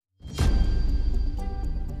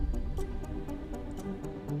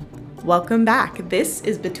Welcome back. This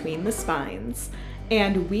is Between the Spines,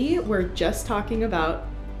 and we were just talking about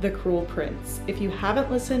The Cruel Prince. If you haven't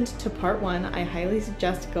listened to part one, I highly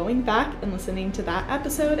suggest going back and listening to that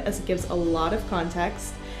episode as it gives a lot of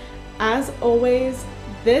context. As always,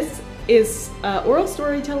 this is oral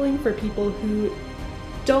storytelling for people who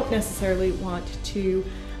don't necessarily want to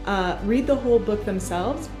read the whole book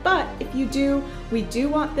themselves, but if you do, we do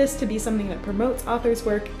want this to be something that promotes authors'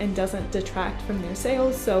 work and doesn't detract from their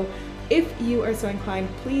sales. So if you are so inclined,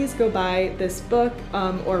 please go buy this book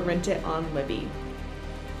or rent it on Libby.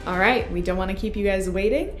 All right, we don't want to keep you guys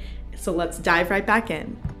waiting, so let's dive right back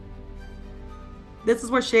in. This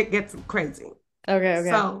is where shit gets crazy. Okay.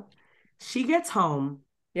 So she gets home.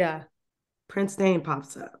 Yeah. Prince Dane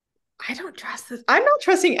pops up. I don't trust this. I'm not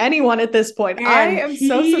trusting anyone at this point. And I am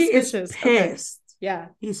so he suspicious. is pissed. Okay. Yeah.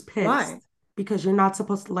 He's pissed. Why? Because you're not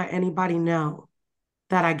supposed to let anybody know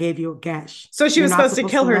that I gave you a gesh. So she was supposed to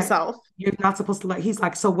kill herself. You're not supposed to let, he's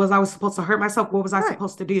like, so was I supposed to hurt myself? What was I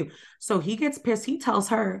supposed to do? So he gets pissed. He tells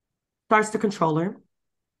her, starts to control her,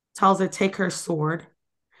 tells her take her sword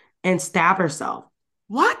and stab herself.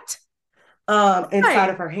 What? Inside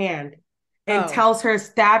of her hand. And tells her,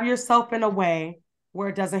 stab yourself in a way where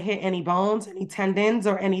it doesn't hit any bones, any tendons,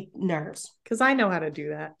 or any nerves. Because I know how to do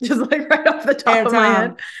that. Just like right off the top of my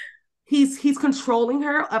head. He's controlling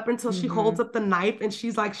her up until she holds up the knife and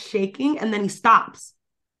she's like shaking, and then he stops.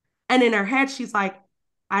 And in her head, she's like,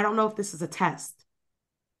 I don't know if this is a test.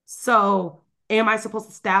 So am I supposed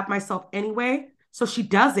to stab myself anyway? So she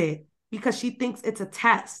does it because she thinks it's a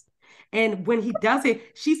test. And when he does it,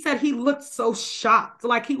 she said he looked so shocked,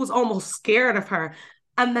 like he was almost scared of her.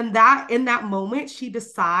 And then in that moment, she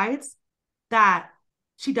decides that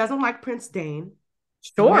she doesn't like Prince Dane.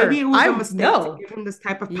 Sure. Maybe it was a mistake to give him this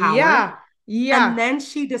type of power. Yeah. And then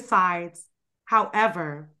she decides,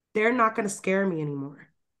 however, they're not going to scare me anymore.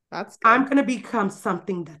 That's good. I'm going to become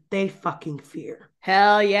something that they fucking fear.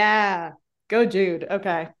 Hell yeah. Go, Jude.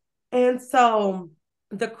 Okay. And so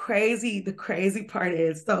the crazy part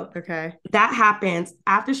is, that happens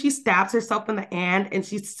after she stabs herself in the hand and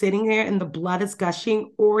she's sitting there and the blood is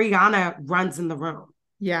gushing. Oriana runs in the room.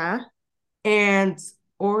 Yeah. And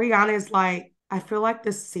Oriana is like, I feel like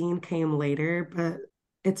this scene came later, but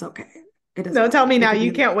it's okay. It doesn't tell me now.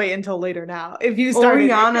 You can't wait until later now. If you started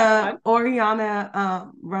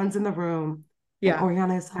Oriana runs in the room. Yeah. And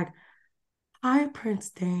Oriana is like, hi,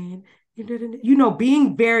 Prince Dane.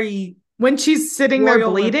 Being very when she's sitting there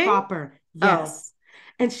bleeding? Proper. Yes.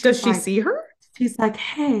 Oh. And does she see her? She's like,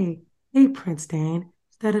 hey, Prince Dane.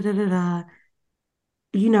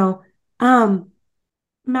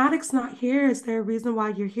 Maddox not here. Is there a reason why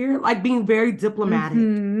you're here? Like being very diplomatic.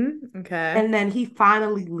 Okay. And then he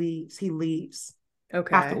finally leaves. He leaves.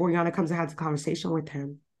 Okay. After Oriana comes and has a conversation with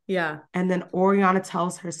him. Yeah. And then Oriana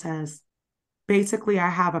says, basically, I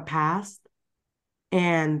have a past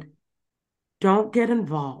and don't get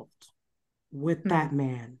involved with that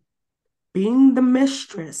man. Being the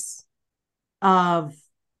mistress of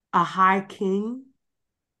a high king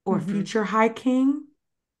or future high king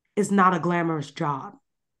is not a glamorous job.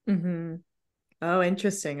 Oh,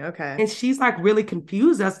 interesting. Okay. And she's like really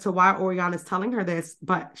confused as to why Oriana's telling her this,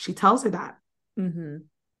 but she tells her that.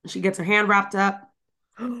 She gets her hand wrapped up,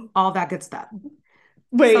 all that good stuff.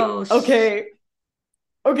 Wait, okay.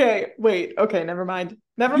 Wait, okay, never mind.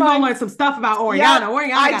 You're gonna learn some stuff about Oriana.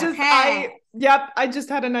 I just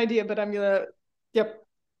had an idea, but I'm gonna,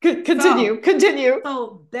 continue.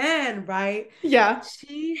 So then, right? Yeah.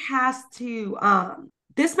 She has to,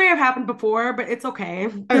 this may have happened before, but it's okay.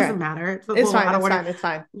 It doesn't matter. It's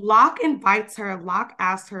fine. Locke invites her. Locke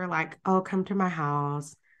asks her, like, oh, come to my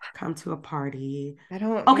house. Come to a party.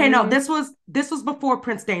 No, this was before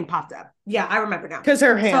Prince Dane popped up. Yeah, I remember now. Because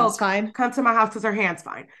her hand's fine. Come to my house because her hand's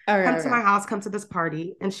fine. Come to my house, come to this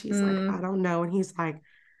party. And she's like, I don't know. And he's like,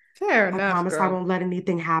 fair enough. I promise I won't let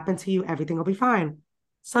anything happen to you. Everything will be fine.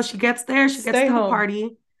 So she gets there, she gets to the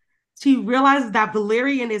party. She realizes that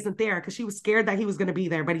Valerian isn't there because she was scared that he was going to be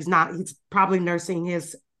there, but he's not. He's probably nursing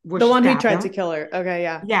the one who tried to kill her. Okay,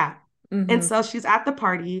 yeah. Yeah. And so she's at the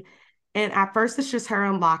party. And at first, it's just her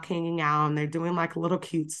and Locke hanging out, and they're doing like a little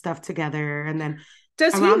cute stuff together. And then,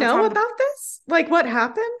 does he know about this? Like, what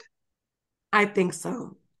happened? I think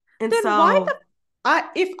so. And then why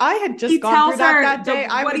if I had just gone through that day,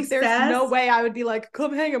 there's no way I would be like,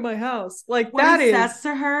 come hang at my house. Like what he says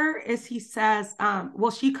to her is he says,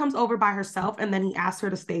 she comes over by herself, and then he asks her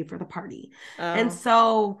to stay for the party. And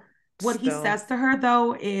so what he says to her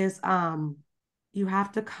though is, you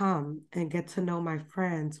have to come and get to know my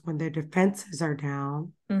friends when their defenses are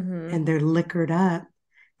down and they're liquored up.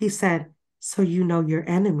 He said, so you know your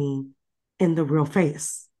enemy in the real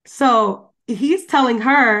face. So he's telling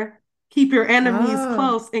her, keep your enemies Oh.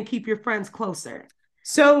 close and keep your friends closer.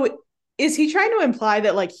 So is he trying to imply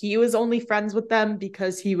that like he was only friends with them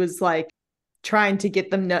because he was like trying to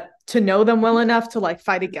get them to know them well enough to like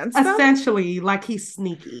fight against them? Essentially, like he's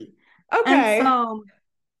sneaky. And Okay. so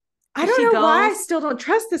I don't she know why I goes, still don't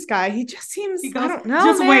trust this guy. He just she seems, I goes, don't know,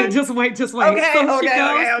 just wait, man. just wait, just wait. Okay, So she okay,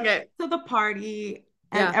 goes okay, okay. to the party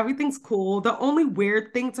and Yeah. everything's cool. The only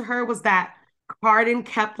weird thing to her was that Carden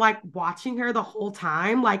kept like watching her the whole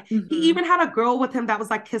time. Like he Mm-hmm. even had a girl with him that was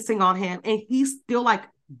like kissing on him, and he's still like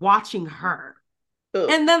watching her. Ugh.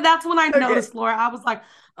 And then that's when I Okay. noticed, Laura. I was like,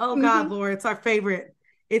 oh God, Mm-hmm. Laura, it's our favorite.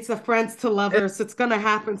 It's a friends to lovers. It's gonna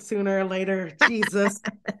happen sooner or later. Jesus.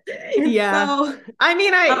 And Yeah. so I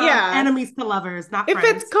mean, yeah. enemies to lovers, not If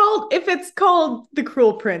it's friends. called if it's called The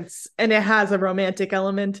Cruel Prince and it has a romantic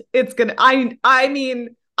element, it's gonna I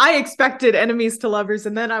mean, I expected enemies to lovers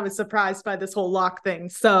and then I was surprised by this whole lock thing.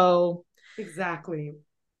 So Exactly.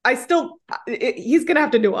 I still he's gonna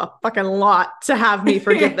have to do a fucking lot to have me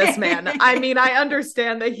forgive this man. I mean, I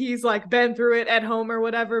understand that he's like been through it at home or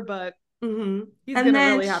whatever, but Mm-hmm. he's And gonna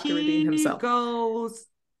then really have to redeem she himself. goes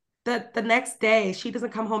the next day, she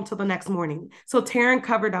doesn't come home till the next morning. So Taryn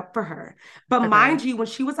covered up for her. But mind Okay. you, when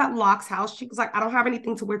she was at Locke's house, she was like, I don't have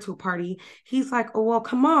anything to wear to a party. He's like, oh, well,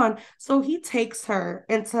 come on. So he takes her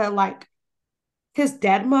into like his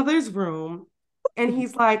dead mother's room. And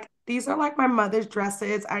he's like, these are like my mother's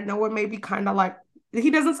dresses. I know it may be kind of like,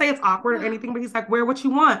 he doesn't say it's awkward or anything, but he's like, wear what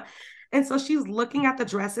you want. And so she's looking at the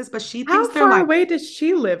dresses, but she thinks How they're far like away does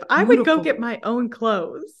she live? I would go get beautiful. my own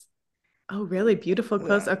clothes. Oh, really? Beautiful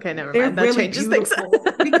clothes? Okay, never They're mind. That really changes things.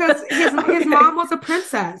 beautiful because his Okay. mom was a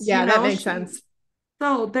princess, you Yeah, that know. makes She sense.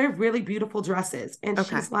 so they're really beautiful dresses, and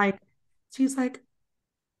Okay. she's like,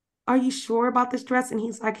 are you sure about this dress? And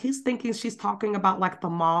he's thinking she's talking about like the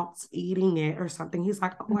moths eating it or something. He's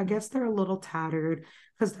like, oh, I Mhm. guess they're a little tattered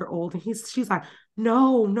because they're old. And she's like,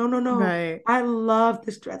 no, no, no, no. Right. I love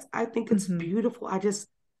this dress. I think it's Hmm. beautiful. I just,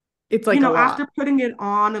 It's like a after lot. putting it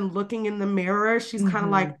on and looking in the mirror, she's kind of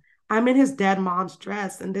Hmm. like, I'm in his dead mom's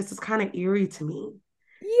dress, and this is kind of eerie to me.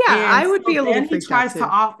 Yeah, And I would be so a little then he freaked out tries to too.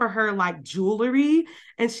 offer her like jewelry,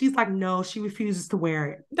 and she's like, no, she refuses to wear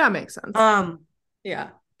it. That makes sense. Um, Yeah.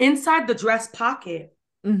 inside the dress pocket,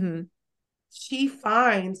 Hmm. she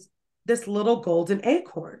finds this little golden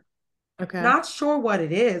acorn. Okay. Not sure what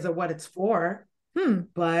it is or what it's for, Hmm.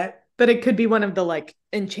 but But it could be one of the like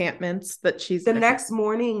enchantments that she's the okay. next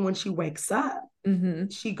morning when she wakes up, Hmm.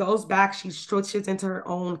 she goes back, she stretches into her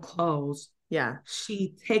own clothes. Yeah.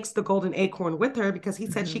 She takes the golden acorn with her because he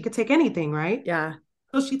said she Hmm. could take anything, right? Yeah.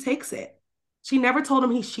 So she takes it. She never told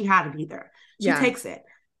him she had it either. She Yeah. takes it.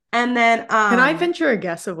 And then Can I venture a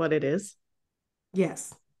guess of what it is?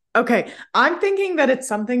 yes. Okay. I'm thinking that it's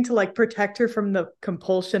something to like protect her from the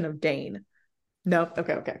compulsion of Dane. No.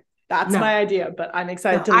 Okay. Okay. That's my No. idea, but I'm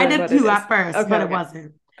excited No. to I learn did what it too is. at first, Okay. but it Okay.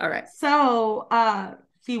 wasn't. All right. So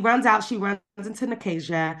she runs out, she runs into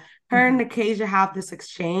Nikasia. Her and Mm-hmm. Nikasia have this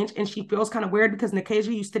exchange, and she feels kind of weird because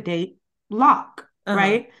Nikasia used to date Locke, Uh-huh.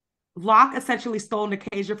 right? Locke essentially stole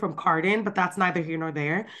Nikasia from Carden, but that's neither here nor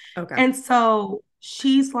there. Okay. And so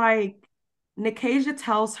she's like, Nikasia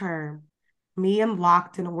tells her, me and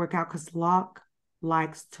Locke didn't work out because Locke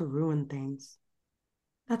likes to ruin things.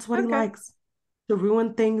 That's what he Okay. likes, to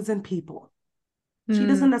ruin things and people. She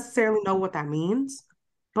doesn't Hmm. necessarily know what that means,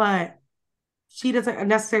 but she doesn't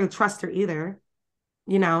necessarily trust her either,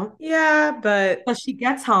 you know? Yeah, but So she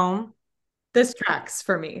gets home. this tracks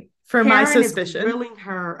for me, for my Karen is suspicion. grilling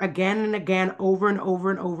her again and again, over and over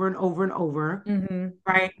and over and over and over, Mm-hmm.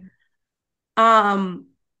 right? Um,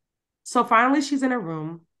 so finally she's in her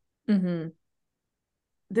room. Mm-hmm.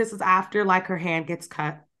 This is after like her hand gets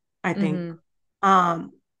cut, I think. Mm-hmm.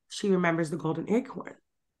 Um, she remembers the golden acorn.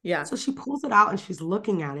 Yeah. So she pulls it out and she's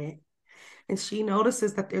looking at it. And she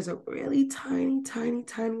notices that there's a really tiny, tiny,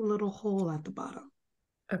 tiny little hole at the bottom.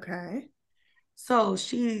 Okay. So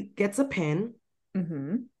she gets a pin,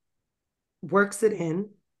 Mm-hmm. works it in,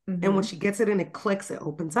 and when Mm-hmm. she gets it in, it clicks, it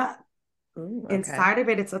opens up. Ooh, okay. Inside of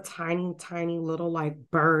it, it's a tiny, tiny little like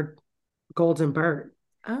bird, golden bird.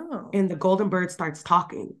 Oh. And the golden bird starts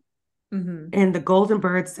talking. Mm-hmm. And the golden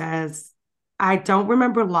bird says, I don't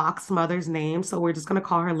remember Locke's mother's name, so we're just going to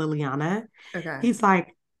call her Liliana. Okay. He's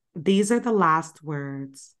like, these are the last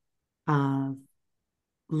words of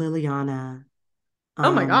Liliana.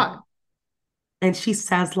 Oh my Um, God. and she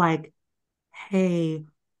says, like, hey,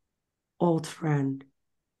 old friend,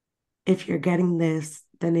 if you're getting this,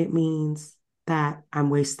 then it means that I'm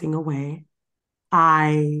wasting away.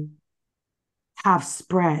 I have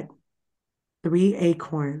spread 3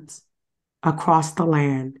 acorns across the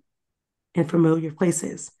land, in familiar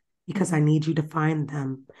places because I need you to find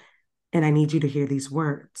them and I need you to hear these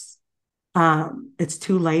words. It's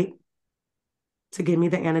too late to give me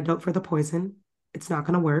the antidote for the poison. It's not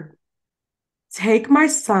going to work. Take my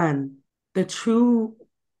son, the true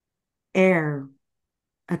heir,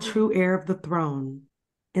 a true heir of the throne,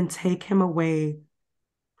 and take him away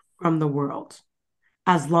from the world.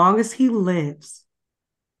 As long as he lives,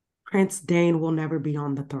 Prince Dane will never be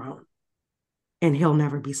on the throne and he'll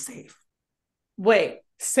never be safe. Wait,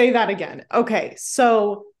 say that again. Okay,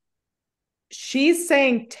 so she's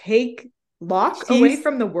saying take Locke away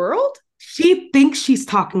from the world? She thinks she's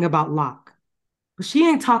talking about Locke, but she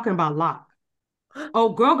ain't talking about Locke. Oh,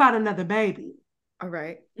 girl got another baby. All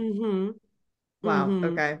right. Mm-hmm. Wow. Mm-hmm.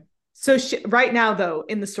 Okay. So she, right now, though,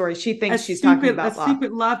 in the story, she thinks she's talking about Locke. A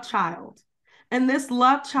secret love child. And this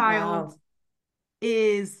love child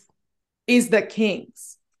is the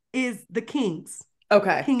king's. Is the king's.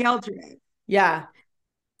 Okay. King Eldred. Yeah.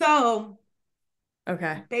 So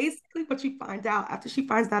okay. Basically what you find out, after she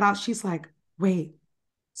finds that out, she's like, wait,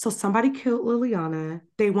 so somebody killed Liliana.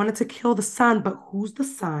 They wanted to kill the son, but who's the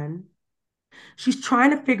son? She's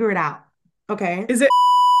trying to figure it out. Okay. Is it?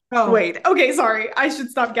 Oh, wait. Okay. Sorry. I should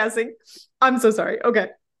stop guessing. I'm so sorry. Okay.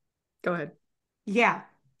 Go ahead. Yeah.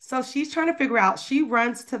 So she's trying to figure out. She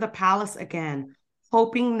runs to the palace again,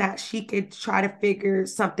 hoping that she could try to figure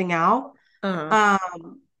something out.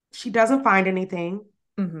 She doesn't find anything.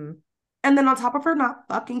 Mm-hmm. And then on top of her not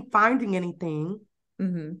fucking finding anything,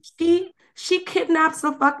 mm-hmm. she kidnaps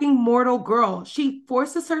a fucking mortal girl. She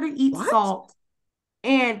forces her to eat salt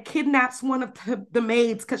and kidnaps one of the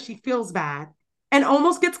maids because she feels bad and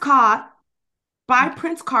almost gets caught by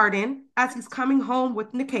Prince Carden as he's coming home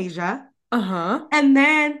with Nicasia. And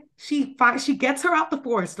then she gets her out the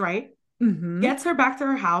forest, right? Gets her back to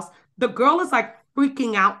her house. The girl is like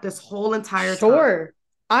freaking out this whole entire time.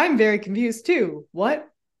 I'm very confused too. What?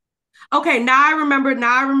 Okay, now I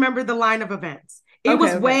remember the line of events. It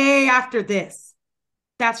was way after this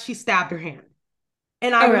that she stabbed her hand.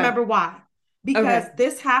 And I remember why. Because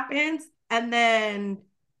this happens and then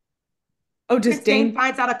just Dane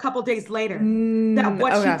finds out a couple days later that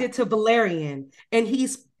what she did to Valerian, and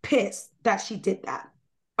he's pissed that she did that.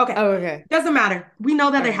 Okay. okay. Doesn't matter. We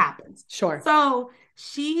know that it happens. Sure. So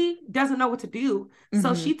she doesn't know what to do.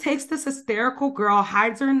 So she takes this hysterical girl,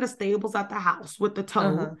 hides her in the stables at the house with the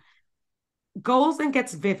toad, goes and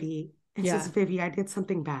gets Vivi and says, Vivi, I did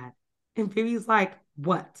something bad. And Vivi's like,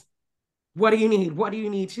 what? What do you need? What do you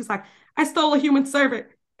need? She's like, I stole a human servant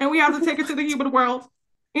and we have to take it to the human world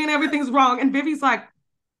and everything's wrong. And Vivi's like,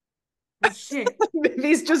 oh shit.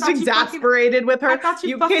 Vivi's just exasperated with her. I thought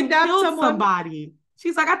you fucking killed somebody.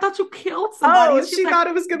 She's like, I thought you killed somebody. Oh, she thought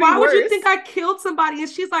it was going to be worse. Why would you think I killed somebody? And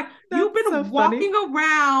she's like, you've been walking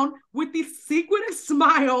around with these secretive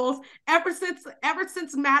smiles ever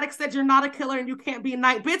since Maddox said you're not a killer and you can't be a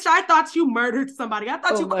knight. Bitch, I thought you murdered somebody. I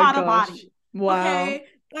thought you caught a body. Wow. Okay?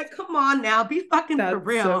 Like, come on now. Be fucking for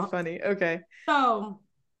real. That's so funny. Okay. So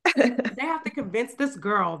they have to convince this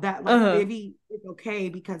girl that like Vivi is okay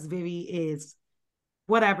because Vivi is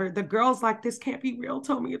whatever. The girl's like, this can't be real.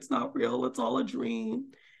 Tell me it's not real. It's all a dream.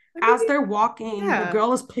 As they're walking, the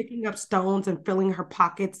girl is picking up stones and filling her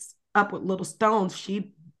pockets up with little stones.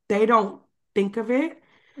 They don't think of it.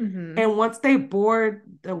 And once they board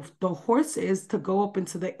the horses to go up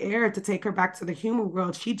into the air to take her back to the human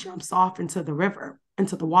world, she jumps off into the river,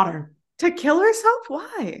 into the water. To kill herself?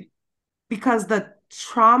 Why? Because the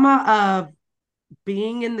trauma of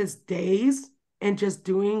being in this daze and just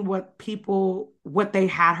doing what they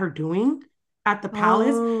had her doing at the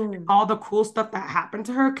palace, and all the cool stuff that happened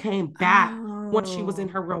to her came back when she was in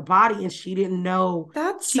her real body and she didn't know.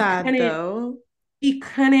 That's sad though. She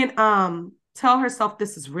couldn't tell herself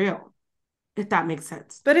this is real, if that makes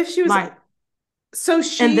sense. But if she was like, so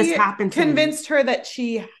she and this happened convinced her that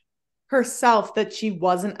she herself that she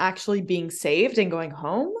wasn't actually being saved and going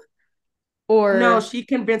home? Or no, she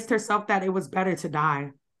convinced herself that it was better to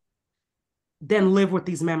die than live with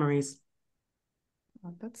these memories.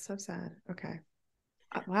 Oh, that's so sad. Okay.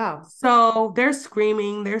 Wow. So they're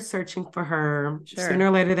screaming, they're searching for her. Sure. Sooner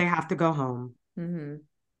or later, they have to go home. The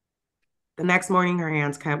next morning, her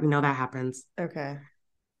hand's cut. We know that happens. Okay.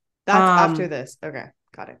 That's after this. Okay.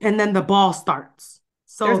 Got it. And then the ball starts.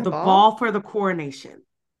 So the ball for the coronation.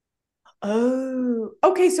 Oh,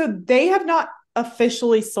 okay. So they have not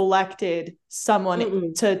officially selected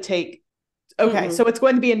someone to take. Okay. So it's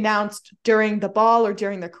going to be announced during the ball or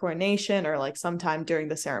during the coronation or like sometime during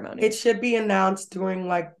the ceremony. It should be announced during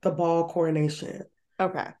like the ball coronation.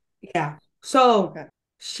 Okay. Yeah. So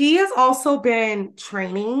she has also been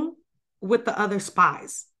training with the other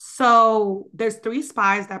spies. So there's 3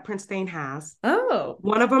 spies that Prince Dane has. Oh.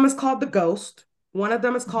 One of them is called the Ghost, one of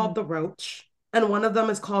them is Mhm. called the Roach, and one of them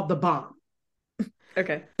is called the Bomb.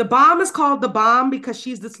 Okay. The Bomb is called the Bomb because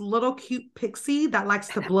she's this little cute pixie that likes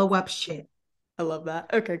to blow up shit. I love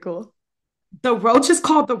that. Okay, cool. The Roach is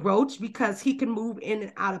called the Roach because he can move in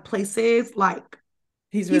and out of places. Like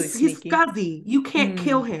He's really he's sneaky. scuzzy. You can't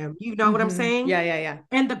kill Mm. him. You know what I'm saying? Yeah, yeah, yeah.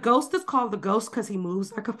 And the Ghost is called the Ghost because he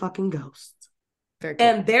moves like a fucking ghost. Very cool.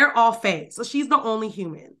 And they're all Fae. So she's the only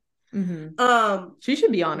human. Hmm. Um, She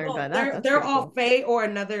should be honored by well, that. they're That's they're pretty all cool. Fae or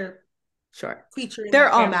another Sure. creature in They're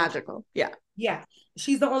that all family. magical. Yeah. Yeah,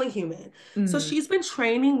 she's the only human. So Hmm. she's been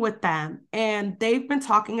training with them and they've been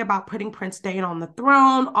talking about putting Prince Dane on the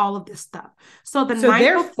throne, all of this stuff. So the So night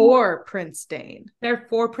they're before, for Prince Dane. they're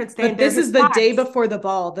for Prince Dane, But they're this his is the day spies. before the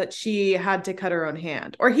ball that she had to cut her own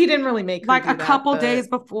hand. Or he didn't really make her Like a do that, couple days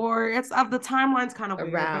but before. It's of the timeline's kind of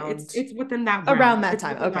weird, but it's around it's within that around realm. that It's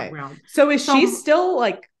time. within that Okay. realm. So is she So still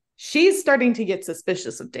like she's starting to get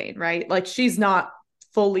suspicious of Dane, right? Like she's not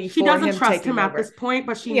fully she for doesn't him trust him taking at over. this point,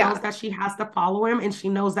 but she knows Yeah. that she has to follow him and she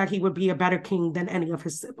knows that he would be a better king than any of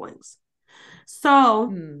his siblings. So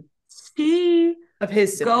Hmm. she Of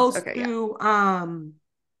his siblings. goes Okay, yeah. through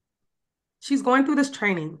she's going through this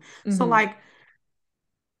training. So Hmm. like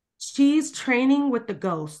she's training with the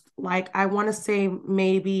ghost. Like I want to say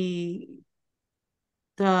maybe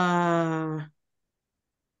the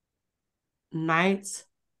night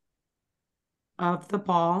of the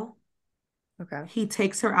ball. Okay. He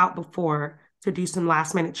takes her out before to do some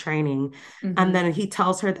last minute training. And Hmm. then he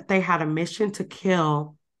tells her that they had a mission to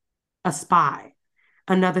kill a spy,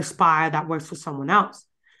 another spy that works for someone else.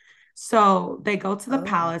 So they go to the Oh.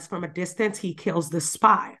 palace from a distance. He kills the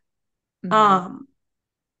spy. Hmm. Um,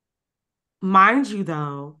 mind you,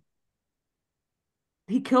 though,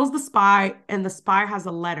 he kills the spy, and the spy has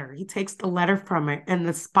a letter. He takes the letter from it, and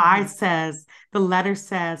the spy Hmm. says, the letter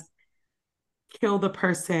says, kill the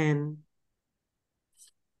person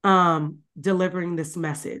delivering this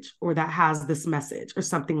message or that has this message or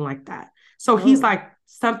something like that. So he's Oh. like,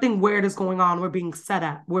 something weird is going on. We're being set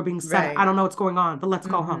up. We're being set up. I Right. don't know what's going on, but let's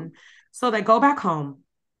go Hmm. home. So they go back home.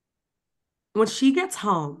 When she gets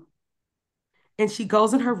home and she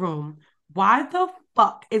goes in her room, why the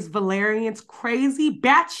fuck is Valerian's crazy,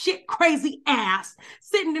 batshit crazy ass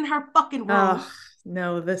sitting in her fucking room? Oh,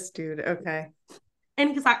 no, this dude. Okay. And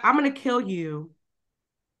he's like, I'm gonna kill you.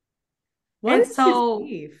 What And is his so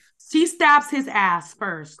beef? she stabs his ass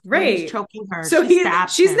first when he's Great. choking her. So She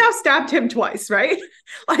stabs she's him. now stabbed him twice, right?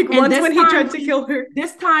 Like And once when he tried to kill her.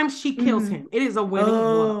 this time she kills Hmm. him. It is a winning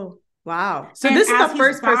blow. Oh, wow. So And this is as the he's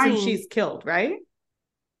first person dying, she's killed, right?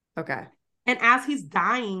 Okay. and as he's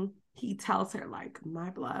dying, he tells her, like, my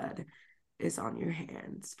blood is on your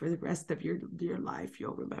hands. For the rest of your life,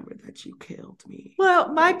 you'll remember that you killed me.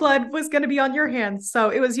 Well, my Oh. blood was going to be on your hands, so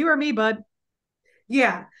it was you or me, bud.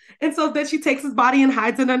 Yeah. And so then she takes his body and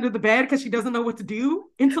hides it under the bed because she doesn't know what to do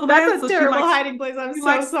until That's then. a So terrible hiding place. I'm she so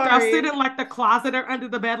like stuffs it sorry. in like the closet or under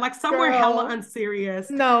the bed, like somewhere hella Girl. unserious.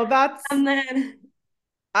 No, that's And then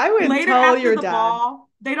I would later tell after your the dad. ball,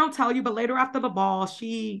 they don't tell you, but later after the ball,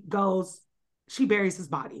 she buries his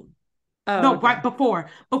body. Oh, No, right okay.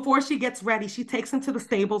 before she gets ready, she takes him to the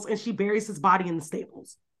stables and she buries his body in the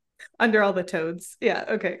stables. Under all the toads. Yeah,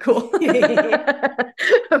 okay, cool.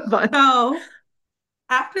 Fun. So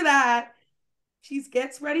after that, she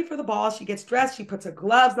gets ready for the ball. She gets dressed. She puts her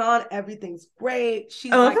gloves on. Everything's great. I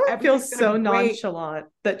She's love like, how it everything's feels going to so be great. nonchalant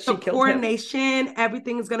that The she killed him. coronation,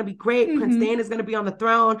 everything is going to be great. Prince Hmm. Dane is going to be on the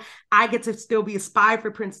throne. I get to still be a spy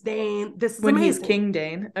for Prince Dane. This is When he's amazing. King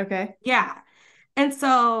Dane. Okay. Yeah. And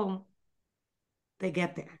so they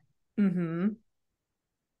get there Hmm.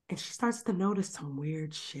 and she starts to notice some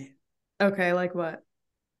weird shit. Okay, like what?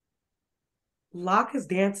 Locke is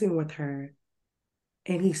dancing with her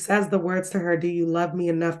and he says the words to her, do you love me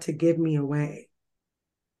enough to give me away?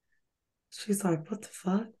 She's like, what the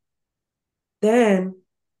fuck? Then,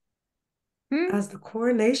 Hmm? as the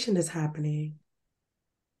coronation is happening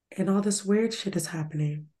and all this weird shit is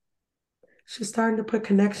happening, she's starting to put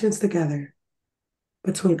connections together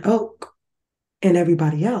between Oak and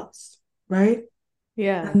everybody else, right?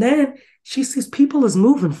 Yeah. And then she sees people is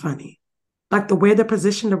moving funny, like the way they're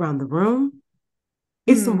positioned around the room.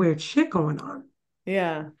 It's some Hmm. weird shit going on.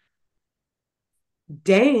 Yeah.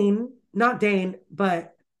 Dane, not Dane,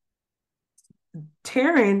 but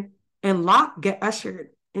Taryn and Locke get ushered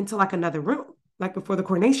into like another room, like before the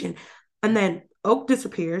coronation. And then Oak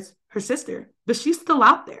disappears, her sister, but she's still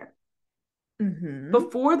out there. Hmm.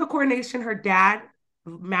 Before the coronation, her dad,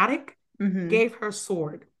 Matic, Hmm. gave her a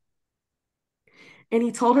sword. And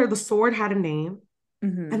he told her the sword had a name.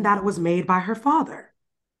 and Mm-hmm. that it was made by her father.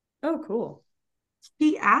 Oh, cool.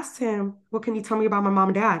 She asked him, "What can you tell me about my mom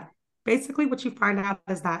and dad?" Basically, what you find out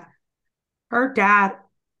is that her dad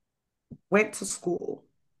went to school,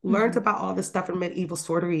 learned Mm-hmm. about all this stuff in medieval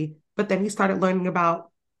sorcery, but then he started learning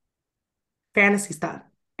about fantasy stuff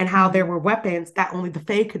and how there Mm-hmm. were weapons that only the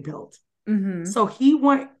Fae could build. Mm-hmm. So he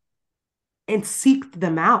went and seeked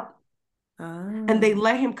them out, and they Oh.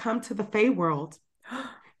 let him come to the Fae world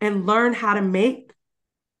and learn how to make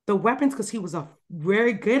the weapons because he was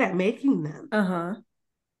very good at making them. Uh-huh.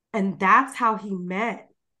 And that's how he met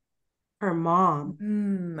her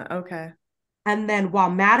mom. Okay. And then while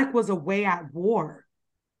Maddox was away at war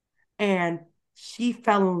and she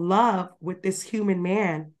fell in love with this human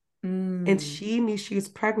man and Mm. she knew she was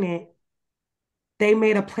pregnant, they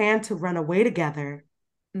made a plan to run away together.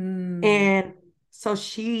 Mm. And so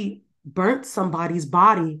she burnt somebody's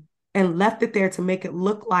body and left it there to make it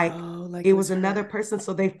look like Oh, like it it was was another her. person.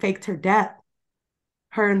 So they faked her death,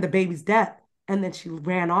 her and the baby's death. And then she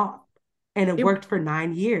ran off. And it It, worked for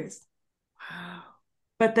 9 years. wow.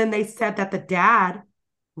 But then they said that the dad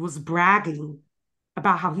was bragging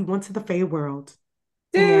about how he went to the Fey world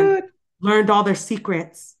and Dude, learned all their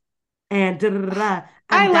secrets and da da da da.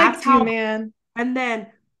 I And that's liked you, how, man. and then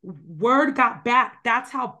word got back. That's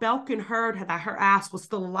how Belkin heard that her ass was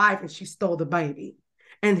still alive and she stole the baby.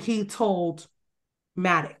 And he told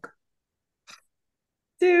Matic.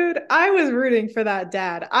 Dude, I was rooting for that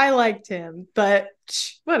dad. I liked him, but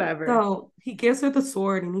whatever. So he gives her the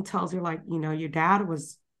sword and he tells her, like, your dad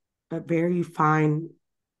was a very fine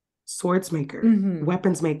swords maker, Mm-hmm.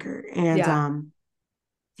 weapons maker. And Yeah,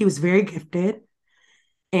 he was very gifted.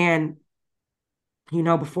 And,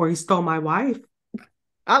 before he stole my wife,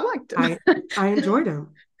 I liked him. I I enjoyed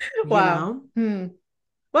him, you Wow. know.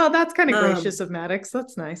 Well, that's kind of gracious Um, of Maddox.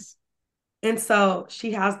 That's nice. and so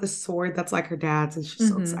she has this sword that's like her dad's, and she's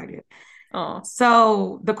so Mm-hmm. excited. Oh,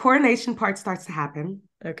 So the coronation part starts to happen.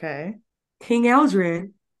 okay. King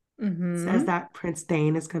Eldred says Mm-hmm. that Prince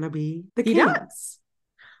Dane is going to be the He king, does.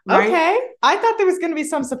 right? Okay. I thought there was going to be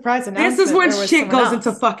some surprise This is announcement when where it was shit someone goes into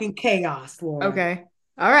else. fucking chaos, Laura. Okay.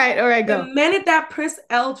 All right. All right. The Go. minute that Prince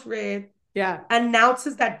Eldred Yeah.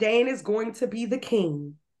 announces that Dane is going to be the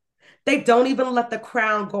king, they don't even let the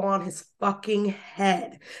crown go on his fucking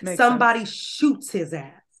head. Makes sense. Somebody shoots his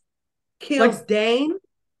ass, kills Like, Dane.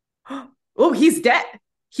 oh, he's dead.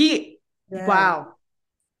 He, Dead. wow.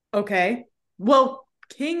 Okay. Well,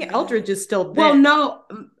 King Eldridge Dead. is still Well, there. no,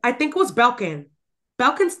 I think it was Belkin.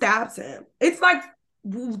 Belkin stabs him. It's like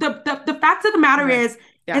the fact of the matter Okay. is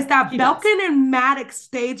Yeah, that he does. Belkin and Maddox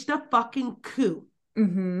staged a fucking coup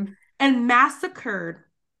Mm-hmm. and massacred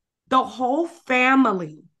the whole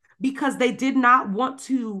family because they did not want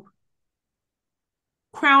to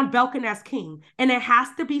crown Belkin as king. And it has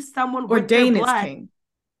to be someone Or with their Dane is blood king.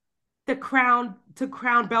 to crown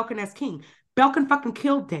Belkin as king. Belkin fucking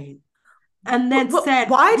killed Dane and then But said,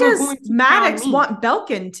 why "You're does going to crown Maddox me. want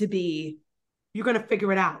Belkin to be? You're gonna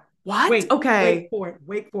figure it out. What? Wait Okay. for it.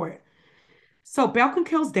 Wait for it." So Belkin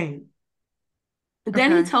kills Dane. And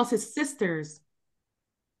then he Okay. tells his sisters,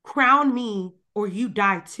 "Crown me or you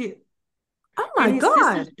die too." Oh my And his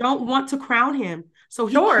sisters God. don't want to crown him. So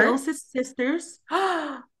he kills Sure. his sisters.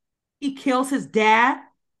 Oh He kills his dad.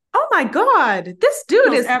 my God. This He dude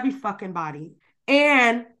kills is, every fucking body.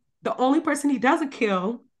 And the only person he doesn't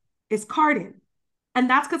kill is Cardin. And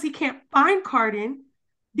that's because he can't find Cardin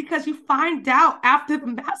because you find out after the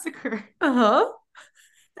massacre uh-huh.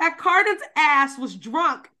 that Cardin's ass was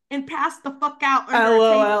drunk and passed the fuck out under a table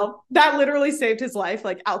LOL. That literally saved his life,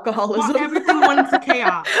 like while alcoholism. everything went into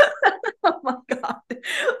chaos. Oh my God.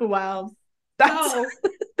 Wow. That's So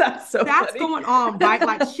that's so that's funny. going on, right?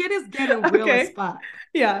 Like shit is getting real as Okay. fuck.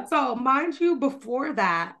 Yeah. So mind you, before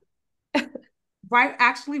that, right,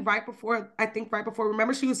 actually, right before, I think right before,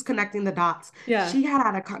 remember she was connecting the dots. Yeah. Jude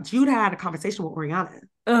had a conversation with Oriana.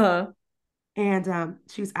 Uh-huh. And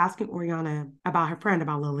she was asking Oriana about her friend,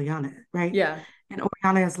 about Liliana, right? Yeah. And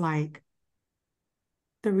Oriana is like,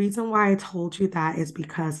 the reason why I told you that is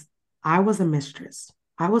because I was a mistress.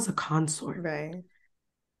 I was a consort. Right.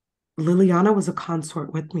 Liliana was a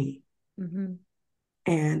consort with me. Mm-hmm.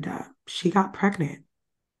 And she got pregnant.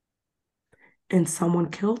 And someone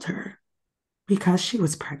killed her because she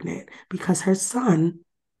was pregnant, because her son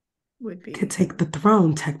Would could be. take the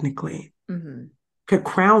throne technically, Mm-hmm. could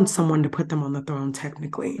crown someone to put them on the throne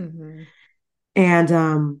technically. Mm-hmm.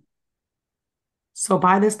 And so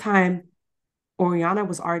by this time, Oriana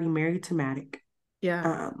was already married to Matic,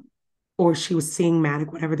 Yeah. um, or she was seeing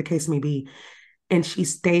Matic, whatever the case may be. And she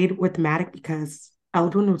stayed with Matic because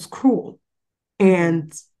Eldrin was cruel. Mm-hmm.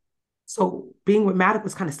 And so being with Matic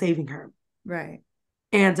was kind of saving her. Right.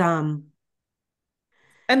 And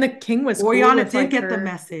And the king was cool Oriana with did like get the her.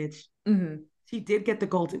 message. Mm-hmm. She did get the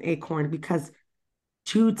golden acorn because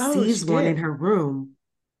Jude Oh, she sees one in did. her room.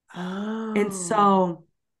 And Oh. so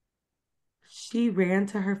she ran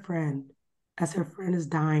to her friend as her friend is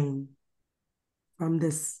dying from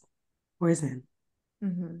this poison.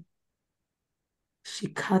 Mm-hmm. She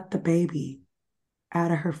cut the baby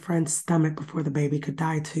out of her friend's stomach before the baby could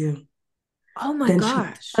die too. Oh my Then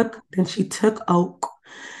she gosh. took Oak.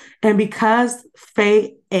 And because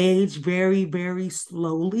Faye aged very, very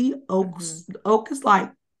slowly, Mm-hmm. Oak is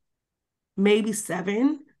like maybe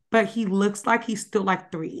 7, but he looks like he's still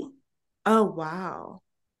like 3. Oh wow.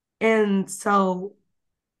 And so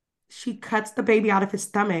she cuts the baby out of his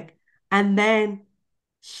stomach. And then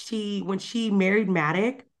when she married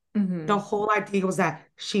Maddox, the Mm-hmm. whole idea was that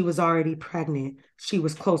she was already pregnant. She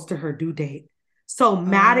was close to her due date. So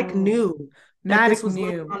Maddox Oh. knew that this Matic was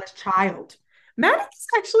landing knew. on his child. Matic is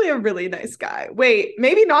actually a really nice guy. Wait,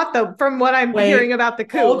 maybe not though, from what I'm hearing Wait, about the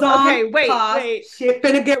coup. hold Okay, on, wait, pause. wait. Shit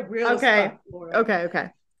finna get real as Okay. fuck, Laura. Okay.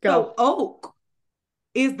 Go. So Oak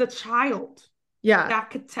is the child Yeah. that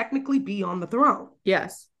could technically be on the throne.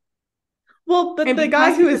 Yes. Well, but And the guy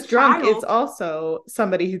because who he's a is drunk is child, also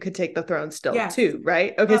somebody who could take the throne still yes, too,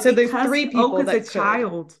 right? Okay, but so there's three people that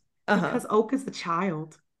could. Uh-huh. Because Oak is a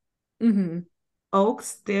child, Mm-hmm. Oak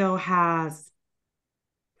still has,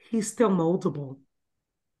 he's still moldable.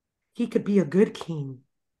 He could be a good king,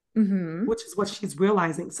 Mm-hmm. which is what she's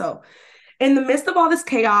realizing. So, in the midst of all this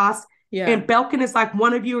chaos, Yeah. and Belkin is like,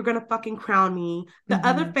 one of you are gonna fucking crown me. The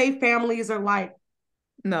other Mm-hmm. Fae families are like,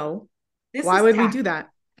 No. this Why is would we do tacky. that?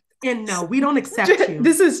 And no, we don't accept you.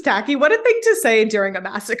 This is tacky. What a thing to say during a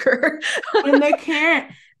massacre. And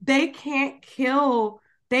they can't kill,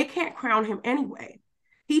 they can't crown him anyway.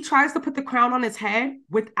 He tries to put the crown on his head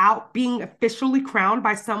without being officially crowned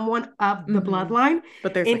by someone of the Mm-hmm. bloodline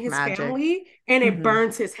But there's in like his magic. family, and it Mm-hmm.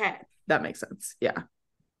 burns his head. That makes sense. Yeah.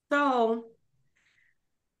 So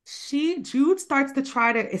Jude starts to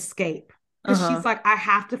try to escape because she's Uh-huh. like, I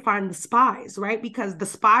have to find the spies, right? Because the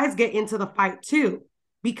spies get into the fight too,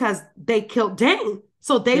 because they killed Dane.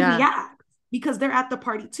 So they Yeah. react because they're at the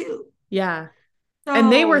party too. Yeah.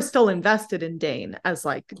 And they were So still invested in Dane as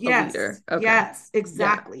like a leader. Okay. yes, Yeah.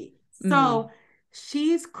 exactly. Mm-hmm. So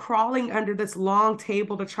she's crawling under this long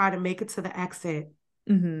table to try to make it to the exit.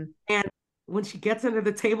 Mm-hmm. And when she gets under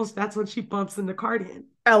the table, that's when she bumps into Cardigan.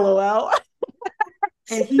 LOL.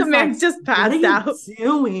 And The he's like, man just what are passed you out.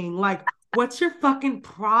 doing? Like, what's your fucking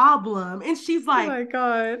problem? And Oh my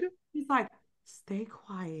God. he's like, stay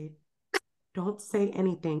quiet. Don't say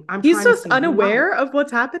anything. I'm He's trying to just save your life. unaware of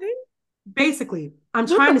what's happening. Basically, I'm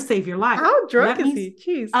What trying to the? save your life. How drunk Let is me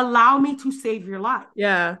he? Jeez. allow me to save your life.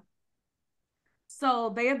 Yeah.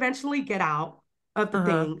 So they eventually get out of the Uh-huh.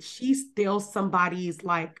 thing. She steals somebody's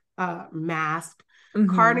like mask.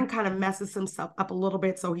 Mm-hmm. Cardin kind of messes himself up a little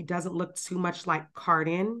bit so he doesn't look too much like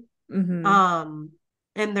Cardin. Mm-hmm. Um,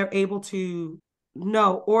 and they're able to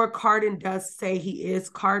no, or Cardin does say he is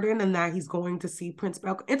Cardin and that he's going to see Prince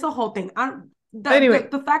Belk. It's a whole thing. Anyway.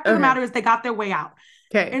 The fact of the Okay. matter is they got their way out.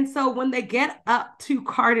 Okay. And so when they get up to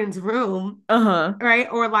Cardin's room, Uh-huh. right,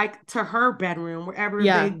 or like to her bedroom, wherever they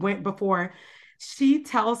Yeah. went before, she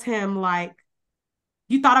tells him like,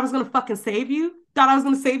 you thought I was gonna fucking save you? Thought I was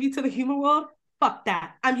gonna save you to the human world? Fuck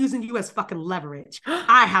that. I'm using you as fucking leverage.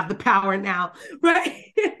 I have the power now,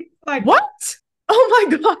 right? Like, What? Oh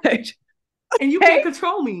my God. and you Okay. can't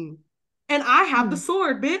control me. And I have the Hmm.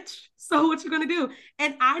 sword, bitch. So what you gonna do?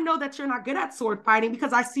 And I know that you're not good at sword fighting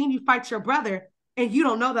because I seen you fight your brother, and you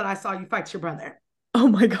don't know that I saw you fight your brother. Oh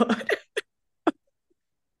my God.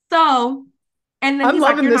 So, and then I'm he's like,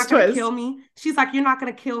 loving you're this not gonna kill twist. me. She's like, you're not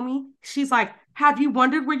gonna kill me. She's like, have you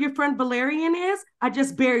wondered where your friend Valerian is? I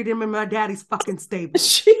just buried him in my daddy's fucking stable.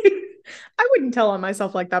 She I wouldn't tell on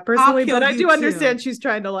myself like that I'll personally, kill but I you do too. understand she's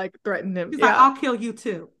trying to like threaten him. She's like, Yeah. I'll kill you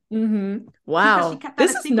too. Mm-hmm. Because she Wow. kept that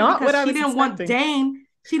This a is secret not what because I she was didn't want expecting. Dane.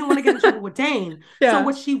 She didn't want to get in trouble with Dane. So Yeah.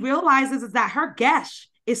 what she realizes is that her Gesh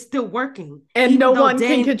is still working, And no even though one can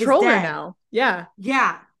Dane is control her dead. now. Yeah.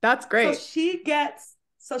 Yeah. That's So great.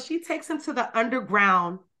 she takes him to the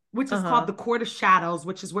underground, which is called Uh-huh. the Court of Shadows,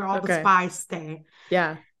 which is where all the Okay. spies stay.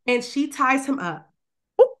 Yeah. And she ties him up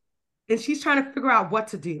Oh. and she's trying to figure out what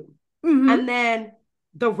to do. Mm-hmm. And then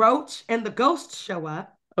the roach and the ghost show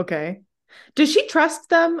up. Okay. Does she trust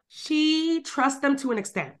them? She trusts them to an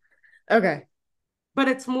extent, Okay. but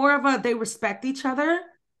it's more of a they respect each other.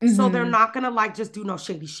 So they're Mm-hmm. not gonna like just do no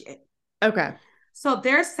shady shit. Okay. So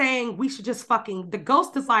they're saying we should just fucking, the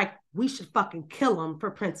ghost is like, we should fucking kill him for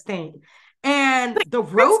Prince Dane. And the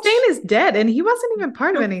Prince roach, Dane is dead and he wasn't even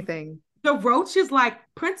part of the anything. The roach is like,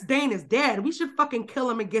 Prince Dane is dead. We should fucking kill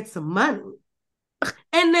him and get some money.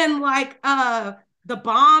 And then like the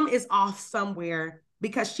bomb is off somewhere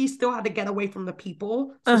because she still had to get away from the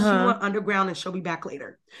people. So she went underground and she'll be back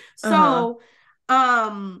later. So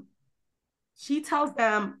she tells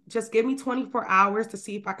them, just give me 24 hours to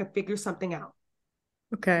see if I could figure something out.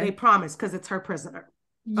 Okay. They promise because it's her prisoner.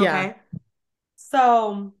 Yeah. Okay.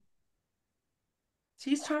 So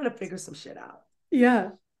she's trying to figure some shit out. Yeah.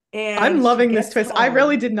 And I'm loving this twist. Home. I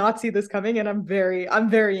really did not see this coming, and I'm very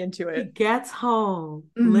into it. She gets home.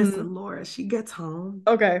 Listen, Laura, she gets home.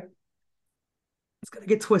 Okay. It's gonna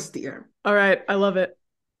get twistier. All right. I love it.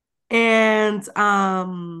 And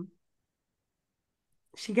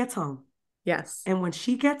she gets home. Yes. And when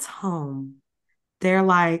she gets home, they're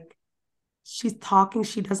like, she's talking.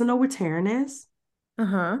 She doesn't know where Taryn is.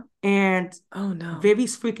 And oh no,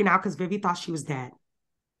 Vivi's freaking out because Vivi thought she was dead.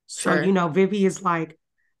 Sure. So, you know, Vivi is like,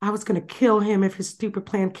 I was going to kill him if his stupid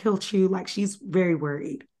plan killed you. Like, she's very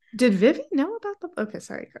worried. Did Vivi know about the... Okay,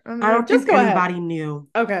 sorry. I don't think anybody knew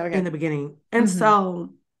in the beginning. And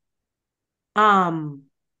so,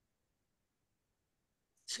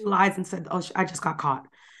 she lies and said, oh, I just got caught.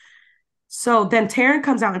 So then Taryn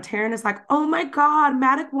comes out and Taryn is like, oh my God,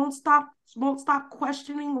 Maddox won't stop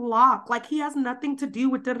questioning Locke. Like, he has nothing to do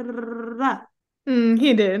with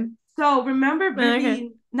he did. So remember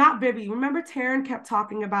Vivi, not Vivi, remember Taryn kept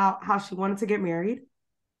talking about how she wanted to get married?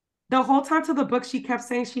 The whole time to the book, she kept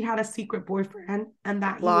saying she had a secret boyfriend and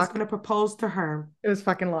that Locke. He was going to propose to her. It was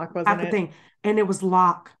fucking Locke, wasn't it? Thing. And it was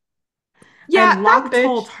Locke. Yeah, and Locke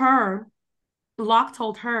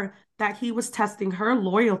told her that he was testing her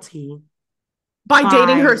loyalty. By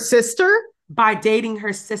dating her sister? By dating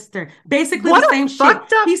her sister. Basically the same shit.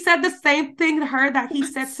 He said the same thing to her that he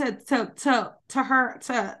said to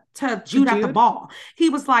Jude at the ball. He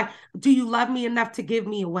was like, do you love me enough to give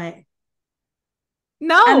me away?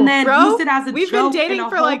 No, and then bro. Used it as a We've joke been dating in a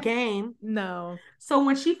for whole like game. No. So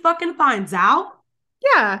when she fucking finds out,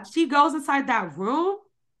 yeah, she goes inside that room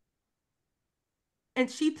and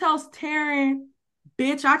she tells Taryn,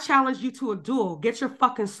 bitch, I challenge you to a duel. Get your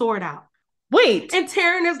fucking sword out. Wait. And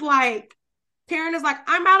Taryn is like,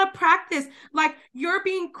 I'm out of practice. Like, you're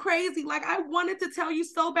being crazy. Like, I wanted to tell you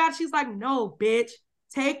so bad. She's like, no, bitch,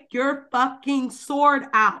 take your fucking sword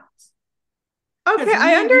out. Okay,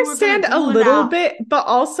 I understand a little bit, but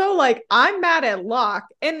also, like, I'm mad at Locke.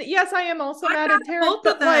 And yes, I am also mad at Taryn. Both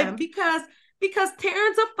of them, like, because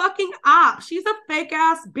Taryn's a fucking op. She's a fake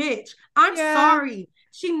ass bitch. I'm sorry.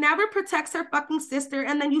 She never protects her fucking sister,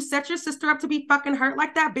 and then you set your sister up to be fucking hurt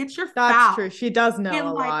like that, bitch. You're foul. That's true. She does know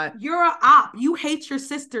a lot. You're an op. You hate your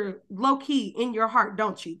sister low key in your heart,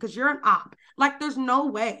 don't you? Because you're an op. Like, there's no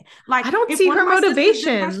way. Like, I don't see her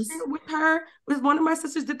motivations. With her, if one of my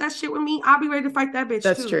sisters did that shit with me, I'll be ready to fight that bitch.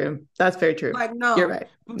 That's true. That's very true. Like, no, you're right.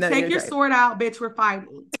 No, take your sword out, bitch. We're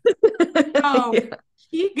fighting. So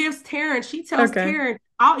she gives Taryn. She tells Taryn,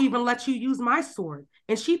 "I'll even let you use my sword."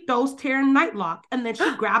 And she throws Taryn Nightlock, and then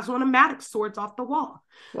she grabs one of Maddox's swords off the wall.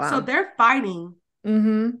 Wow. So they're fighting.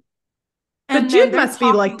 But Jude must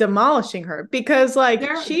be like demolishing her because like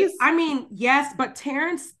she's. I mean, yes, but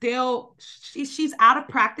Taryn still she's out of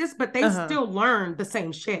practice, but they still learn the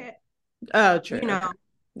same shit. Oh, true. You know.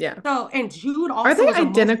 Yeah. So and Jude also are they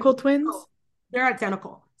identical twins? They're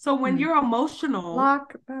identical. So when you're emotional,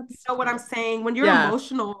 Locke, you know what I'm saying? When you're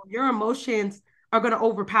emotional, your emotions are going to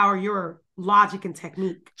overpower your logic and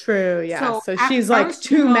technique. True, yeah. So she's like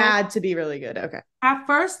too mad to be really good. Okay. At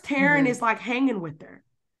first, Taryn is like hanging with her.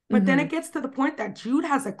 But then it gets to the point that Jude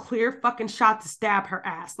has a clear fucking shot to stab her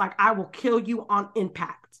ass. Like, I will kill you on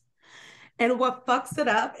impact. And what fucks it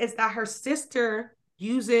up is that her sister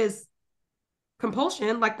uses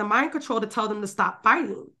compulsion, like the mind control, to tell them to stop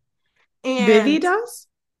fighting. And Vivi does?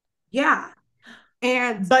 Yeah.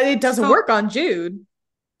 But it doesn't work on Jude.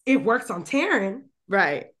 It works on Taryn.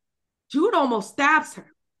 Right. Jude almost stabs her.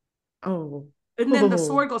 Oh. And then the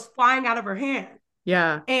sword goes flying out of her hand.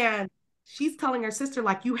 Yeah. And she's telling her sister,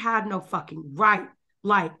 like, you had no fucking right.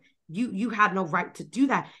 Like, you had no right to do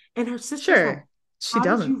that. And her sister's like,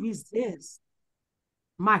 how did you resist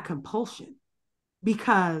my compulsion?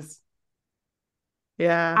 Because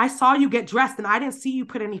I saw you get dressed and I didn't see you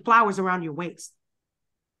put any flowers around your waist.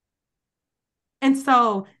 And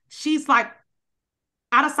so she's like,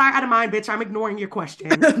 out of sight, out of mind, bitch. I'm ignoring your question.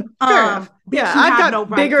 Yeah, I've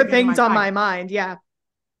got bigger things on my mind. Yeah.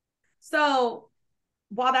 So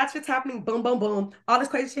while that shit's happening, boom, boom, boom, all this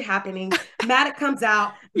crazy shit happening, Maddox comes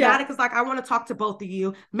out. Maddox is like, I want to talk to both of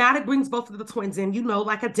you. Maddox brings both of the twins in, you know,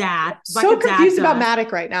 like a dad. So confused about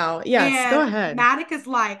Maddox right now. Yes, go ahead. Maddox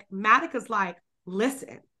is like,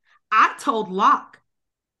 listen, I told Locke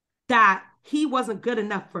that he wasn't good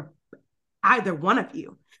enough for either one of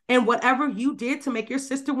you. And whatever you did to make your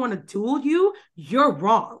sister want to duel you, you're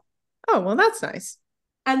wrong. Oh, well, that's nice.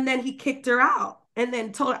 And then he kicked her out and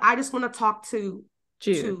then told her, I just want to talk to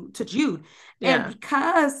Jude. And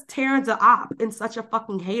because Taryn's an op and such a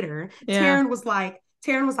fucking hater, Taryn was like,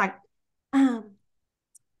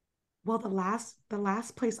 well, the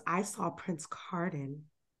last place I saw Prince Carden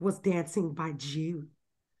was dancing by Jude.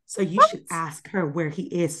 So you should ask her where he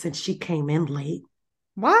is since she came in late.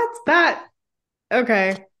 What's that?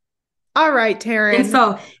 Okay. All right, Taryn. And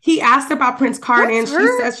so he asked about Prince Carden. She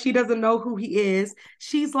says she doesn't know who he is.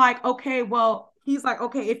 She's like, okay, well, he's like,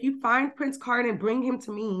 okay, if you find Prince Carden, bring him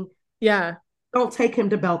to me. Yeah. Don't take him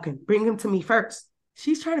to Belkin. Bring him to me first.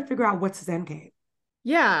 She's trying to figure out what's his end game.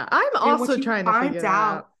 Yeah, I'm also trying to figure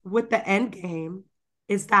out with the end game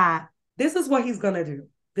is that this is what he's going to do.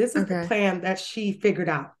 This is the plan that she figured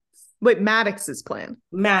out. Wait, Maddox's plan.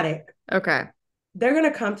 Maddox. Okay. They're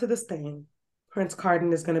going to come to this thing. Prince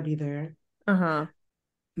Carden is going to be there. Uh-huh.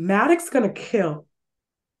 Maddox going to kill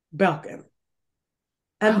Belkin.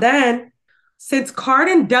 And then, since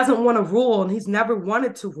Carden doesn't want to rule and he's never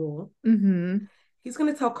wanted to rule, he's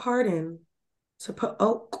going to tell Carden to put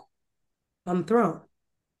Oak on the throne.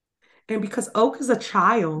 And because Oak is a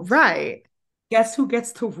child, right? Guess who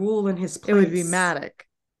gets to rule in his place? It would be Maddox.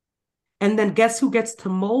 And then guess who gets to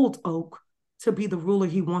mold Oak to be the ruler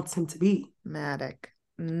he wants him to be? Maddox.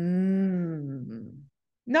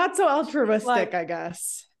 Not so altruistic, I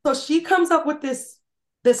guess. So she comes up with this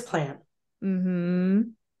plan.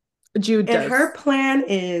 Jude does. And her plan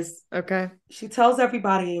is, she tells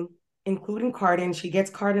everybody, including Carden, she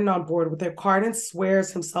gets Carden on board with her. Carden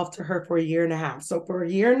swears himself to her for a year and a half. So for a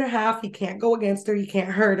year and a half, he can't go against her. He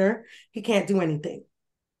can't hurt her. He can't do anything.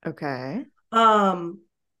 Okay.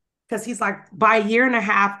 Because he's like, by a year and a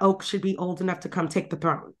half, Oak should be old enough to come take the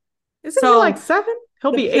throne. Isn't he like 7?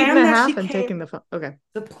 He'll be 8.5 and taking the phone. Okay.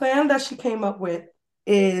 The plan that she came up with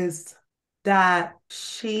is that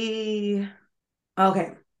Vivi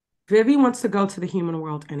wants to go to the human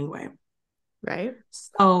world anyway. Right.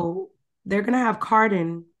 So they're going to have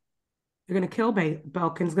Carden. They're going to kill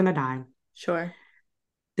Belkin's going to die. Sure.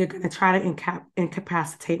 They're going to try to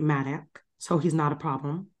incapacitate Maddox so he's not a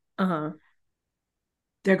problem.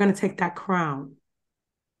 They're going to take that crown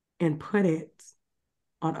and put it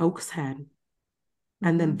on Oak's head.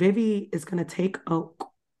 And then Vivi is going to take Oak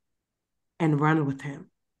and run with him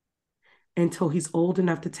until he's old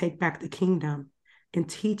enough to take back the kingdom and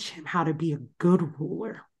teach him how to be a good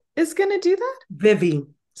ruler. Is going to do that? Vivi.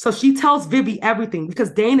 So she tells Vivi everything because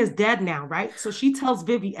Dane is dead now, right? So she tells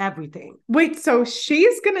Vivi everything. Wait, so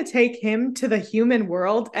she's going to take him to the human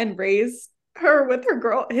world and raise her with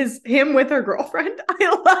him with her girlfriend?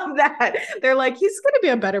 I love that. They're like, he's going to be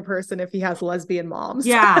a better person if he has lesbian moms.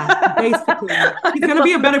 Yeah, basically. He's going to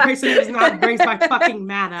be a better person if he's not raised by fucking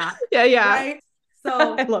Maddox. Yeah. Right?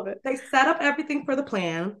 So I love it. They set up everything for the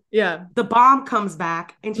plan. Yeah. The bomb comes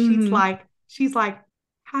back and she's like,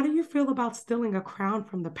 how do you feel about stealing a crown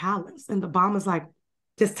from the palace? And the bomb is like,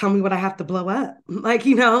 just tell me what I have to blow up. Like,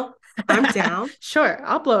 I'm down. Sure,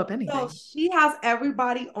 I'll blow up anything. So she has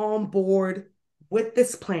everybody on board with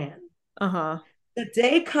this plan. The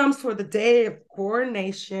day comes for the day of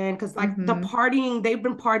coronation because the partying, they've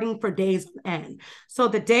been partying for days on end. So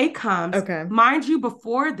the day comes. Mind you,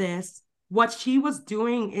 before this, what she was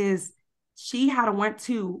doing is she had went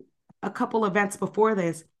to a couple events before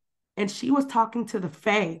this and she was talking to the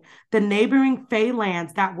Fae, the neighboring Fae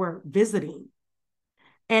lands that were visiting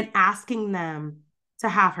and asking them to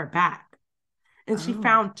have her back. And she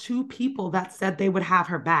found 2 people that said they would have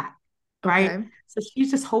her back, right? So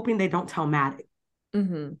she's just hoping they don't tell Maddox.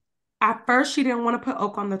 At first, she didn't want to put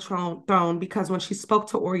Oak on the throne because when she spoke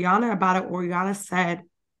to Oriana about it, Oriana said,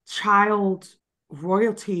 child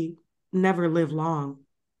royalty never live long.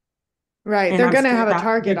 Right. And they're going to have a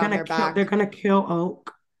target on their back. They're going to kill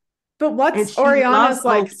Oak. But what's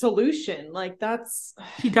Oriana's solution? Like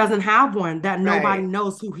she doesn't have one that nobody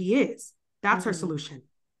knows who he is. That's her solution.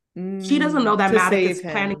 She doesn't know that Maddox is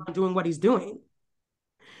planning on doing what he's doing.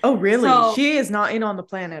 Oh, really? So, she is not in on the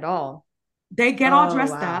plan at all. They get all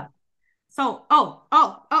dressed up. So,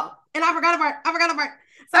 and I forgot about it.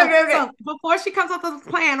 So before she comes up with this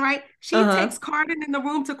plan, right? She takes Carden in the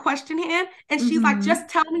room to question him. And she's like, just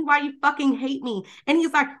tell me why you fucking hate me. And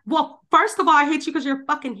he's like, well, first of all, I hate you because you're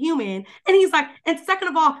fucking human. And he's like, and second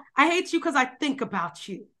of all, I hate you because I think about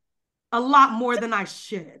you a lot more than I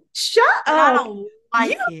should. Shut up. I don't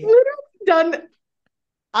like it. Literally done.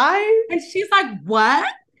 And she's like, what?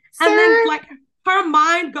 Sir? And then her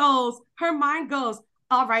mind goes,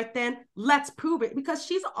 all right, then let's prove it. Because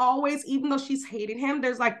she's always, even though she's hated him,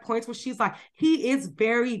 there's like points where she's like, he is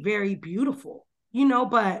very, very beautiful, you know,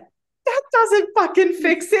 but that doesn't fucking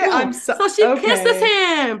fix it. cool. I'm so So she kisses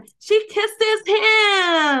okay. him. She kisses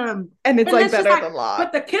him. And it's And like then she's better like, than Locke.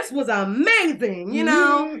 but the kiss was amazing, you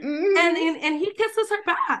know? And, Mm-hmm. and he kisses her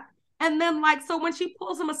back. And then, like, so when she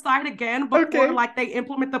pulls him aside again before, Okay. like, they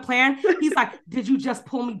implement the plan, he's like, did you just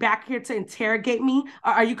pull me back here to interrogate me?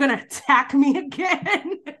 Or are you going to attack me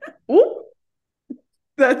again? Ooh,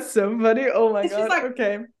 that's so funny. Oh my And she's God. like,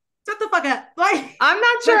 Okay. shut the fuck up. Like, I'm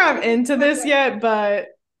not sure like, I'm into this yet, but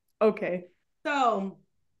okay. so,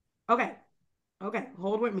 okay. Okay.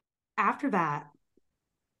 Hold with me. After that,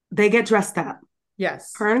 they get dressed up.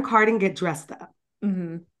 Yes. Her and Cardin get dressed up.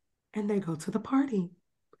 Mm-hmm. And they go to the party.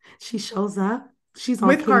 She shows up. She's on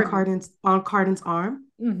With King Cardin. Cardin's arm.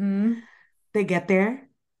 Mm-hmm. They get there.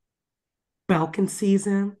 Belkin sees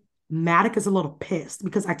him. Maddox is a little pissed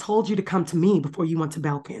because I told you to come to me before you went to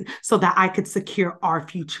Belkin so that I could secure our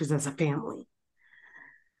futures as a family.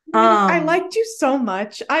 Maddox, I liked you so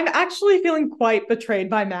much. I'm actually feeling quite betrayed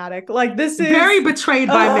by Maddox. Like this is Very betrayed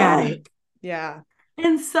by Maddox. Yeah.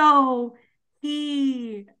 And so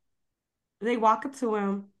they walk up to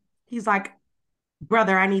him. He's like,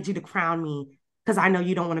 brother, I need you to crown me because I know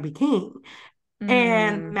you don't want to be king.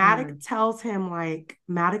 And Mm-hmm.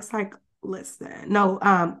 Maddox like, listen, no,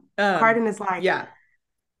 Cardin is like, Yeah.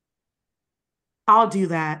 I'll do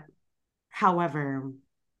that. However,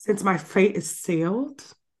 since my fate is sealed,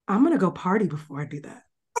 I'm gonna go party before I do that.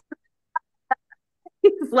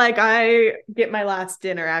 Like I get my last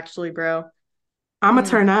dinner actually, bro. I'm gonna Mm.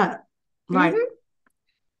 turn up. Like, Mm-hmm.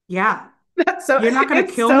 yeah, So you're not gonna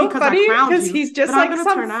it's kill me so because I funny crowned because you, he's just but I'm like gonna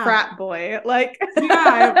some turn up. frat boy. Like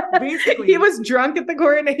Yeah, he basically. was drunk at the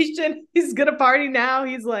coronation. He's gonna party now.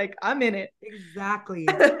 He's like, I'm in it. Exactly.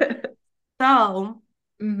 So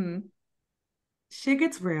Mm-hmm. shit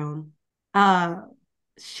gets real. Uh,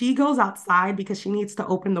 she goes outside because she needs to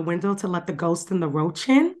open the window to let the ghost and the roach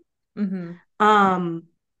in. Mm-hmm. Um,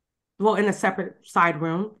 well, in a separate side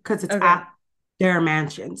room because it's Okay. at their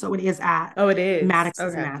mansion. So it is at Oh, it is.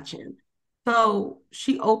 Maddox's Okay. mansion. So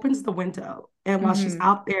she opens the window, and while she's Mm-hmm.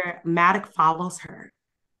 out there, Maddox follows her.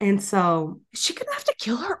 And so, Is she gonna have to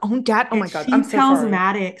kill her own dad? Oh and my God. I'm so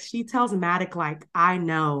sorry. She tells Maddox, like, I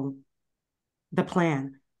know the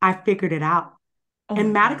plan. I figured it out. Oh my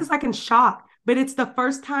And Maddox God. is like in shock, but it's the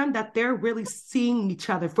first time that they're really seeing each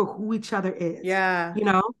other for who each other is, Yeah. you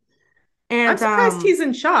know? I'm And surprised he's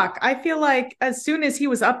in shock. I feel like as soon as he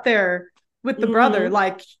was up there with the brother, mhm.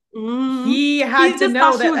 like Mm-hmm. he He had to just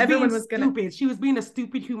know thought she that was being everyone was gonna. stupid. She was being a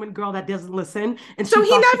stupid human girl that doesn't listen, and So she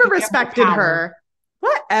he thought she never could get more respected power. her.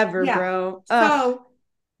 Whatever, Yeah. bro. Ugh. So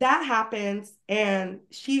that happens, and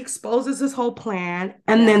she exposes his whole plan,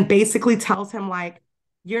 and Yeah. then basically tells him, like,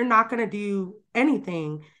 you're not gonna do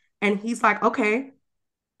anything. And he's like, okay,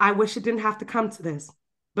 I wish it didn't have to come to this,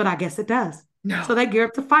 but I guess it does. So No. they gear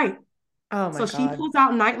up to fight. Oh my So she God. pulls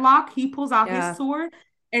out Nightlock, he pulls out his Yeah. sword,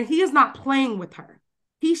 and he is not playing with her.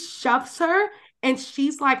 He shoves her, and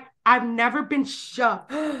she's like, I've never been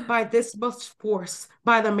shoved by this much force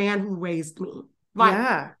by the man who raised me. Like,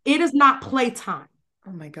 Yeah. it is not playtime.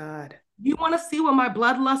 Oh my God. You want to see what my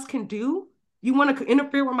bloodlust can do? You want to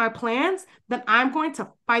interfere with my plans? Then I'm going to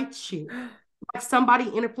fight you like somebody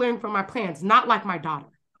interfering from my plans, not like my daughter.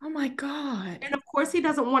 Oh my God. And of course, he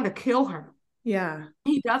doesn't want to kill her. Yeah.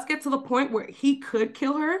 He does get to the point where he could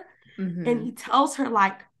kill her, and Mm-hmm. he tells her,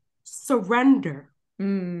 like, surrender,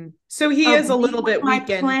 Mm. So he is a agree little with bit my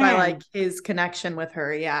weakened by like plan. his connection with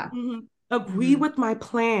her. Yeah. Mhm. Agree Mm-hmm. with my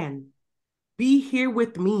plan. Be here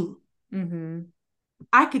with me. Mm-hmm.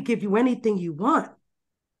 I could give you anything you want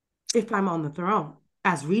if I'm on the throne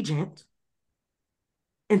as regent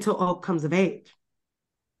until Oak comes of age.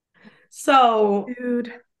 So,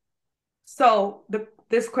 Dude.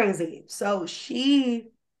 this crazy. So she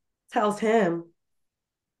tells him,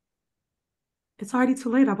 it's already too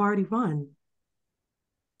late. I've already won.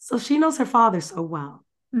 So she knows her father so well.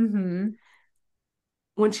 Mm-hmm.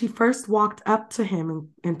 When she first walked up to him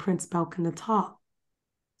and Prince Belkin to talk,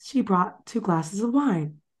 she brought 2 glasses of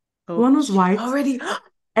wine. Oh, One was she white already.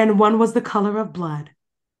 and one was the color of blood.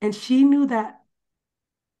 And she knew that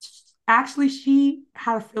actually she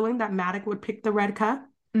had a feeling that Maddox would pick the red cup.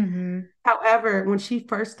 Mm-hmm. However, when she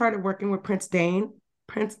first started working with Prince Dane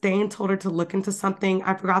told her to look into something.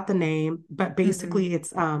 I forgot the name, but Mm-hmm. basically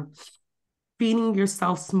it's feeding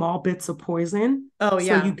yourself small bits of poison Oh so you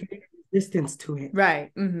yeah. get resistance to it.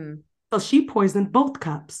 Right. Mm-hmm. So she poisoned both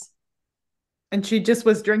cups, And she just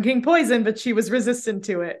was drinking poison, but she was resistant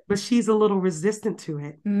to it. but she's a little resistant to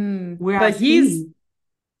it. But Whereas he's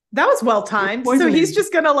That was well You're timed. So he's poisoning.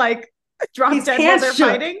 just gonna like drop His dead while hands they're shook.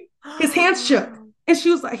 fighting. His hands shook. And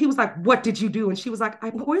he was like, what did you do? And she was like,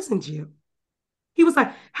 I poisoned you. He was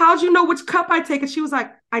like, how'd you know which cup I take? And she was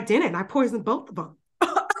like, I didn't. I poisoned both of them.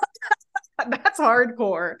 That's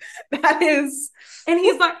hardcore. That is And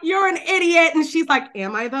he's like, you're an idiot. And she's like,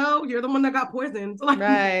 am I though? You're the one that got poisoned. Like,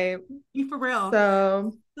 right. be for real.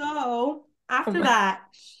 So, So oh after my, that,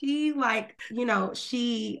 she like,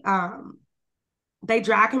 they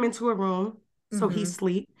drag him into a room so he mm-hmm,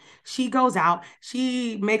 sleep. She goes out.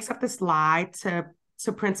 She makes up this lie to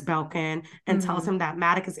Prince Belkin and tells mm-hmm. him that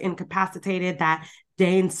Maddox is incapacitated, that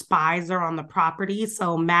Dane's spies are on the property.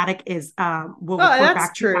 So Maddox will Oh, report that's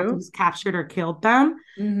back to you after true. he's captured or killed them.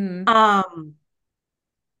 Mm-hmm. Um,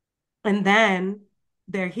 and then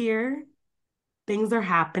they're here. Things are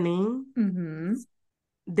happening. Mm-hmm.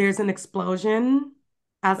 There's an explosion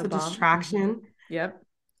as The a bomb. Mm-hmm. distraction. Yep.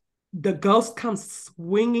 The ghost comes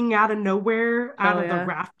swinging out of nowhere, out Hell of the yeah.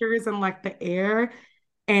 rafters and like the air,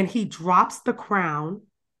 and he drops the crown,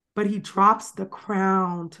 but he drops the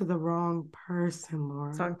crown to the wrong person,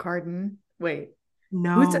 It's Laura. on Carden. Wait,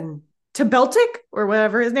 who's it? No, To Beltic or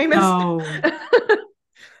whatever his name is. no.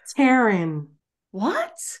 Taryn.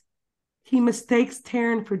 What? He mistakes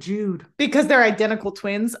Taryn for Jude. Because they're identical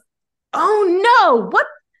twins. Oh no! What?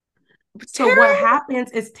 So what Taryn?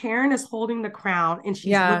 happens is Taryn is holding the crown and she's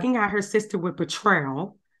Yeah. looking at her sister with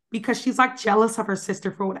betrayal because she's like jealous of her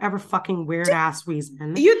sister for whatever fucking weird ass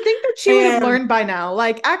reason. You'd think that she would have And learned by now.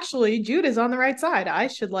 Like, actually, Jude is on the right side. I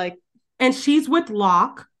should like, and she's with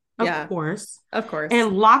Locke, of yeah, course. of course.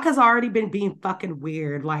 And Locke has already been being fucking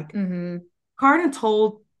weird. Like Mm-hmm. Carden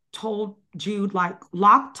told Jude, like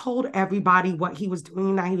Locke told everybody what he was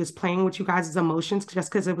doing, that he was playing with you guys' emotions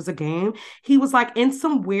just because it was a game. He was like, in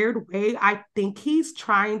some weird way, I think he's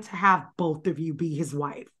trying to have both of you be his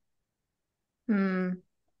wife. Hmm.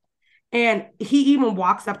 And he even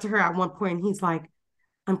walks up to her at one point and he's like,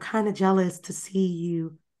 I'm kind of jealous to see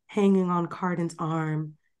you hanging on Carden's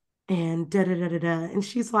arm and da da da da da. And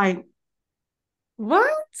she's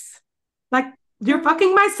What? like, you're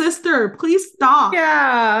fucking my sister. Please stop. And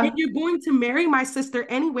Yeah. you're going to marry my sister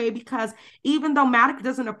anyway, because even though Maddox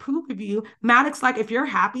doesn't approve of you, Maddox, like, if you're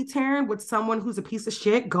happy, Taryn, with someone who's a piece of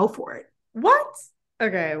shit, go for it. What?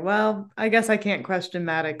 Okay, well, I guess I can't question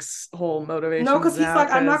Maddox's whole No, motivations because he's now, like,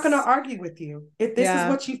 I'm not going to because argue with you. If this is yeah,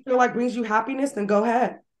 what you feel like brings you happiness, then go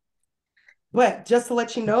ahead. But just to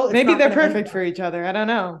let you know, it's maybe not they're going to end perfect for well. each other. I don't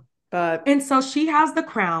know, but And so she has the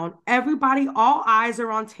crown. Everybody, all eyes are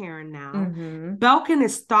on Taryn now. mm-hmm. Belkin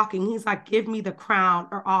is stalking. He's like, give me the crown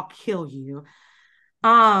or I'll kill you.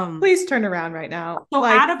 Um, Please turn around right now. so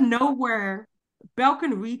out Like, of nowhere,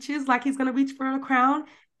 Belkin reaches like he's gonna reach for the crown,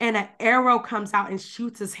 and an arrow comes out and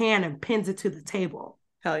shoots his hand and pins it to the table.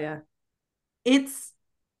 hell yeah. It's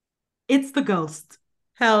it's the ghost.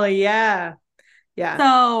 Hell yeah. Yeah.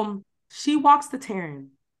 So she walks to Taryn.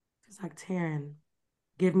 She's like, Taryn,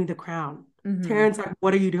 give me the crown. Mm-hmm. Taryn's like,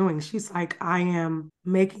 what are you doing? She's like, I am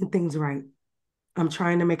making things right. I'm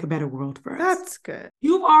trying to make a better world for us. That's good.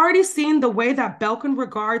 You've already seen the way that Belkin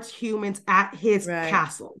regards humans at his Right.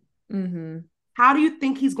 castle. Mm-hmm. How do you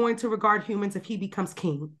think he's going to regard humans if he becomes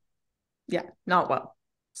king? Yeah, not well.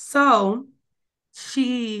 So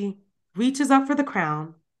she reaches up for the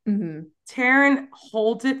crown. Mm-hmm. Taryn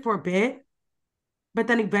holds it for a bit, but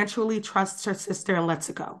then eventually trusts her sister and lets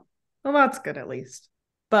it go. Well, that's good at least.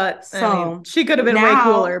 But I mean, So she could have been way now,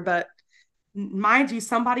 cooler, but mind you,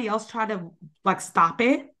 somebody else tried to like stop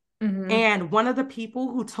it. mm-hmm. And one of the people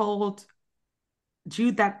who told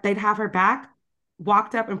Jude that they'd have her back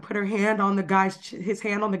walked up and put her hand on his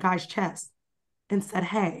hand on the guy's chest and said,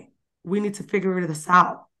 hey, we need to figure this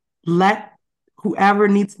out. Let whoever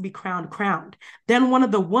needs to be crowned, crowned. Then one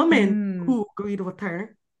of the women Mm. who agreed with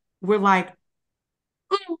her were like,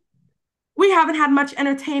 we haven't had much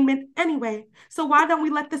entertainment anyway, so why don't we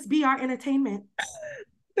let this be our entertainment?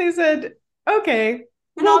 They said, okay,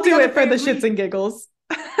 And we'll all the do it others, for they the shits agreed. and giggles.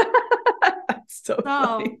 That's so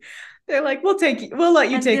funny. So, They're like, we'll let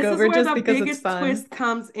you and take this is over where just the because it's biggest fun. twist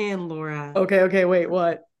comes in, Laura. Okay, wait,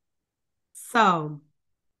 what? So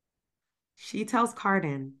she tells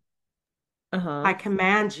Carden, Uh-huh. I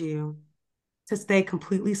command you to stay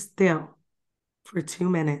completely still for 2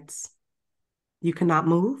 minutes. You cannot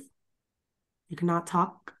move. You cannot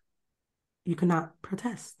talk. You cannot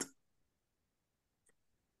protest.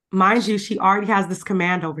 Mind you, she already has this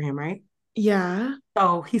command over him, right? Yeah,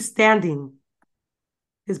 So he's standing.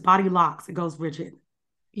 His body locks. It goes rigid.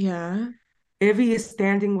 yeah. Ivy is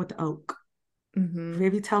standing with Oak. Mm-hmm.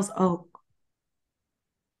 Ivy tells Oak,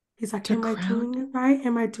 he's like, To am I crown. doing it right?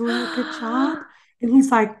 Am I doing a good job? And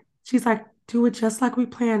she's like, Do it just like we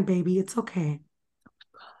planned, baby. It's okay.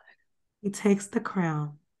 He takes the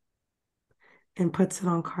crown and puts it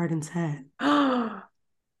on Cardin's head Oh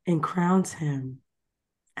and crowns him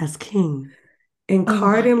as king. And my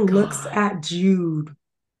Cardin looks God. at Jude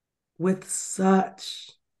with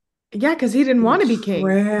such Yeah, because he didn't want to be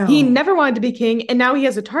king. He betrayal. never wanted to be king, and now he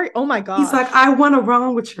has a target. Oh my He's like, gosh. I went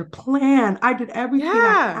around with your plan. I did everything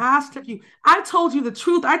I Yeah. asked of you. I told you the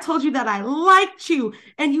truth. I told you that I liked you,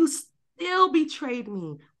 and you still betrayed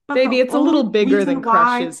me. But Baby, the it's a only little bigger than reason why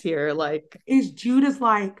crushes here. Like, is Jude is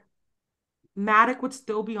like, Maddox would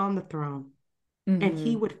still be on the throne, and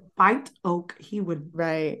he hmm would fight Oak. He would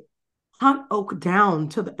right, hunt Oak down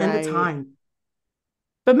to the end of right. time.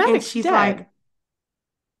 But And Maddox's she's like, dead.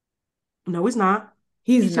 no, he's not.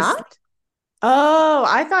 He's He's just not? Oh,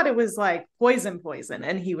 I thought it was like poison,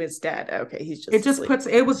 and he was dead. Okay, he's it just just asleep. puts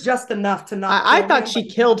it was just enough to not I kill thought him, but she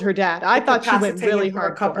killed her dad. I thought she went incapacitate him really for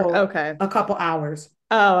hardcore. Okay. a couple hours.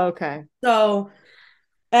 Oh, okay. So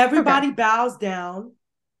Okay. everybody bows down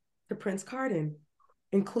to Prince Cardin,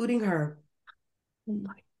 including her. Oh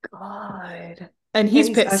my God. And And he's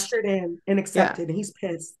he's pissed. ushered in and Yeah. accepted, and he's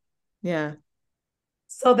pissed. Yeah.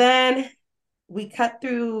 So then we cut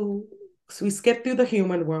through, so we skip through the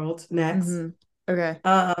human world next. Mm-hmm. Okay.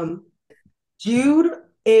 Um, Jude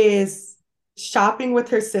is shopping with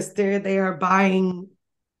her sister. They are buying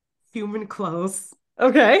human clothes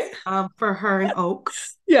Okay. for her and Oak.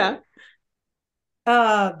 Yeah.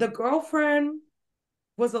 The girlfriend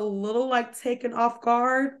was a little like taken off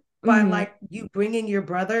guard by Mm-hmm. like you bringing your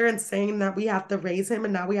brother and saying that we have to raise him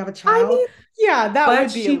and now we have a I child. mean, yeah, that But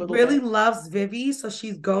would be a she little really bit. loves Vivi, so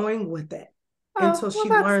she's going with it Oh, until well, she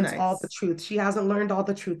that's learns all the nice. truth. She hasn't learned all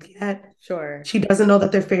the truth yet. Sure. She doesn't know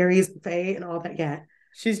that they're fairies and fae and all that yet.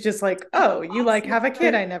 She's just like, oh, you like Also have a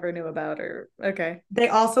kid put, I never knew about, or okay. they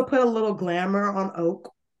also put a little glamour on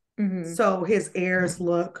Oak, Mm-hmm. so his ears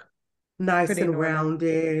look nice Pretty and normal.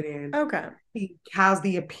 rounded, and Okay. he has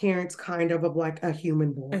the appearance kind of like a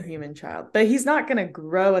human A boy. human child. But he's not gonna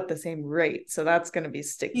grow at the same rate, so that's gonna be He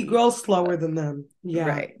sticky. grows slower But than them. Yeah.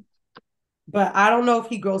 right. But I don't know if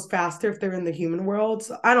he grows faster if they're in the human world.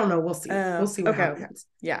 So I don't know. We'll see. We'll Oh, see what okay, okay. happens.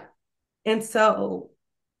 Yeah. And so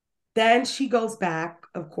then she goes back,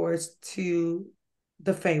 of course, to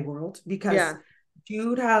the Fae world because Yeah.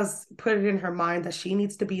 Jude has put it in her mind that she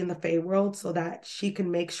needs to be in the Fae world so that she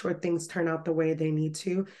can make sure things turn out the way they need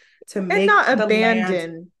to And make not the land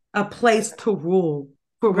abandon. a place to rule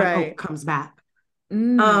for when Oak Right. comes back.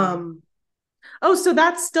 Mm. Um, Oh, so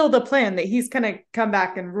that's still the plan that he's gonna come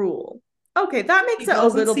back and rule. Okay, that makes she it a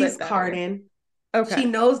goes and little sees bit better. Cardin. She Okay.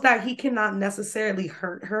 knows that he cannot necessarily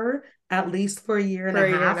hurt her at least for a year and For a a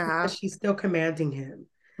year and half a because half. she's still commanding him.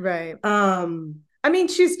 Right. Um, I mean,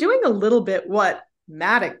 she's doing a little bit what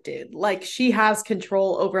Maddox did. Like she has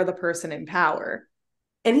control over the person in power.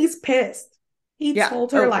 and he's pissed. He Yeah.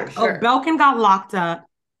 told her Oh, for like, "Oh, sure. Belkin got locked up.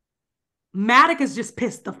 Maddox is just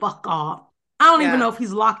pissed the fuck off. I don't even know Yeah. if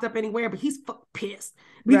he's locked up anywhere, but he's pissed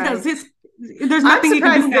because Right. his there's I'm nothing he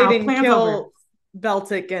can do surprised they now. didn't Plan's over." kill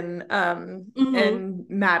Beltic Mm-hmm. and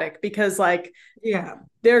Maddox because like Yeah,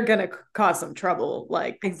 they're gonna cause some trouble.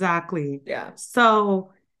 Like, exactly. yeah.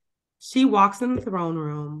 So she walks in the throne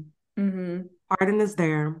room. Mm-hmm. Arden is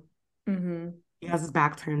there. Mm-hmm. He has his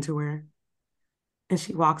back turned to her. And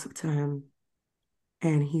she walks up to him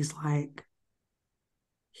and he's like,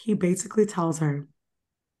 he basically tells her,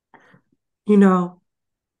 you know,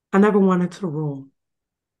 I never wanted to rule.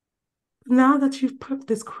 But now that you've put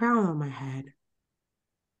this crown on my head,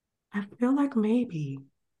 I feel like maybe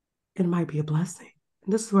it might be a blessing.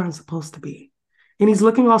 And this is where I'm supposed to be. And he's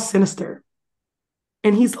looking all sinister.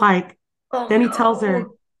 And he's like, Oh then he tells her,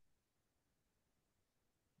 no.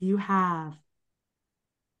 you have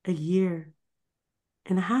a year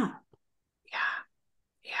and a half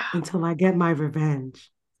Yeah. until I get my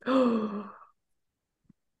revenge. Yeah.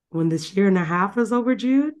 When this year and a half is over,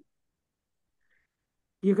 Jude,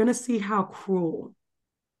 you're going to see how cruel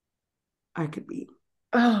I could be.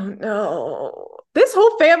 Oh no. This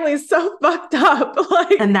whole family is so fucked up.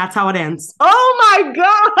 Like, And that's how it ends. oh my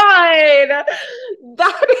God.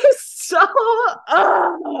 That is so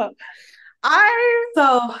I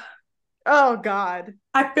So oh God.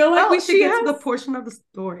 I feel like Well, we should she get to has the portion of the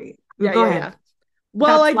story. yeah, Go yeah, ahead. yeah.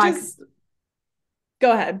 Well, That's I like just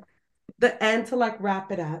go ahead. the end to like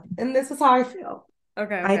wrap it up. And this is how I feel.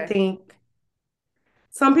 Okay, I okay. think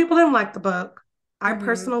some people didn't like the book. I Mm-hmm.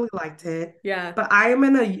 personally liked it, Yeah. but I am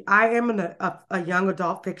in a young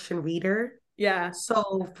adult fiction reader. Yeah.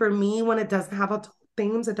 So for me, when it doesn't have adult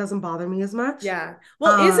themes, it doesn't bother me as much. Yeah.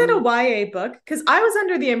 Well, is it a YA book? Because I was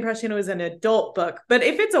under the impression it was an adult book. But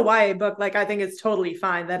if it's a YA book, like I think it's totally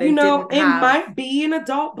fine that You it know, didn't it have. might be an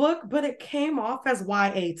adult book, but it came off as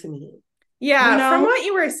YA to me. You Yeah, from know? what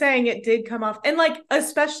you were saying, it did come off. And like,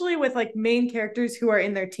 especially with like main characters who are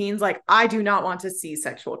in their teens, like I do not want to see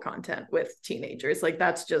sexual content with teenagers. Like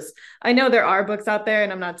that's just, I know there are books out there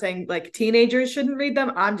and I'm not saying like teenagers shouldn't read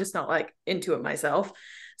them. I'm just not like into it myself. Mhm.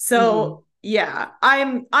 So yeah,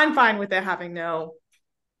 I'm fine with it having no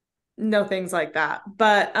things like that.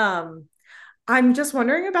 But I'm just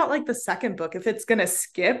wondering about like the second book, if it's gonna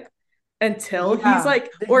skip until he's Yeah,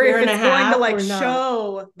 like, the or year if and a it's going to half like or not.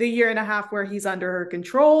 show the year and a half where he's under her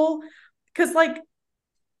control. Cause like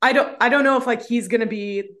I don't know if like he's gonna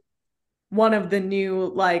be one of the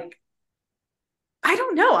new like I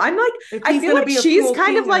don't know. I'm like, If I he's feel gonna like be a she's cruel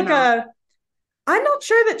kind of king or like not. a I'm not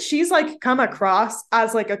sure that she's like come across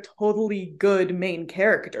as like a totally good main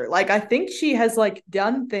character. Like I think she has like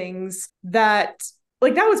done things that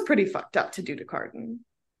like that was pretty fucked up to do to Carden.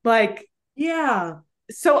 Like Yeah.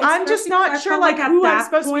 so I'm just Especially because not I sure felt like like at who I'm that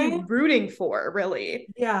supposed to be point, rooting for, really.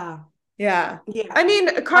 yeah, Yeah. yeah. I mean,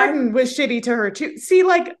 I Carden was shitty to her too. See,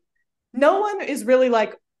 like no one is really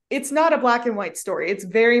like it's not a black and white story. It's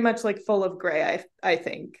very much like full of gray, I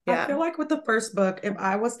think. I Yeah. feel like with the first book, if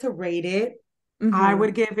I was to rate it, I Mm-hmm.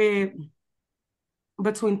 would give it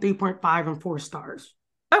between 3.5 and 4 stars.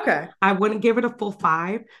 Okay. I wouldn't give it a full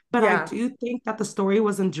 5, but I Yeah. do think that the story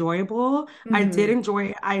was enjoyable. I did Mm-hmm. enjoy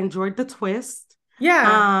it. I enjoyed the twist.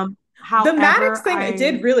 Yeah. The Maddox However, thing, it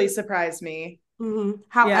did really surprise me. Yeah.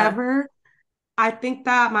 however, I think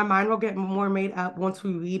that my mind will get more made up once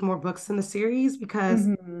we read more books in the series because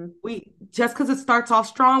Mm-hmm. we just because it starts off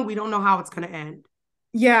strong, we don't know how it's going to end.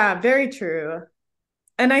 Yeah, very true.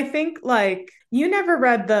 And I think like you never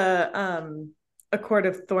read the A Court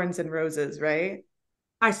of Thorns and Roses, right?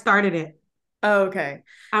 I started it. Oh, okay.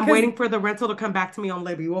 I'm Because waiting for the rental to come back to me on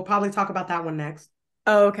Libby. We'll probably talk about that one next.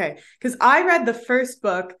 Oh, okay. Because I read the first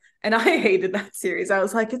book and I hated that series. I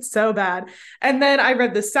was like, it's so bad. And then I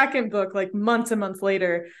read the second book like months and months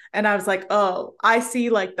later. And I was like, oh, I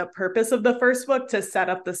see like the purpose of the first book to set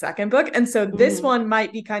up the second book. And so this Mm-hmm. one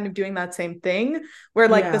might be kind of doing that same thing where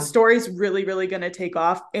like the Yeah. story's really, really going to take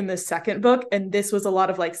off in the second book. And this was a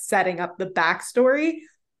lot of like setting up the backstory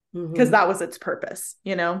because Mm-hmm. that was its purpose,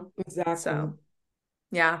 you know? Exactly. So,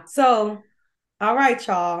 yeah. So, all right,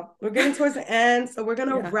 y'all. We're getting towards the end, so we're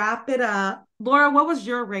gonna Yeah. wrap it up. Laura, what was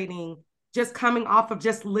your rating? Just coming off of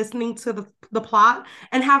just listening to the plot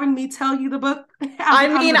and having me tell you the book as I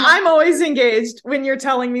if I'm mean, the main I'm always character. engaged when you're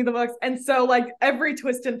telling me the books. And so, like, every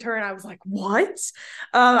twist and turn, I was like, what?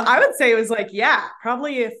 I would say it was like, yeah,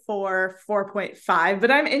 probably a 4.5.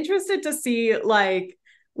 But I'm interested to see, like,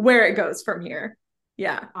 where it goes from here.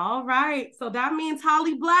 Yeah. All right. So that means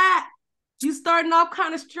Holly Black. You starting off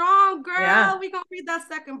kind of strong, girl. Yeah. We're gonna read that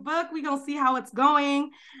second book. We're gonna see how it's going.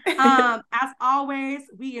 As always,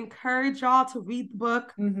 we encourage y'all to read the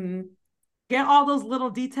book, Mm-hmm. get all those little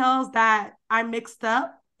details that I mixed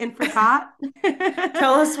up and forgot.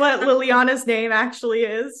 Tell us what Liliana's name actually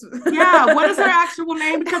is. Yeah, what is her actual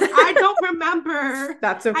name? Because I don't remember.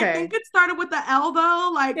 That's I think okay. it started with the L though.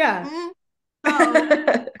 Like, Yeah.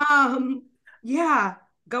 so yeah,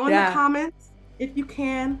 go in the Yeah. comments if you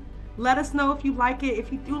can. Let us know if you like it.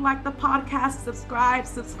 If you do like the podcast,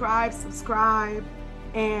 subscribe.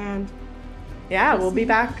 And Yeah, we'll be see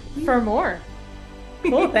back you. for more.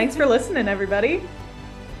 Cool. Thanks for listening, everybody.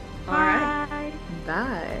 All right. Bye.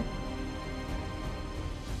 Bye.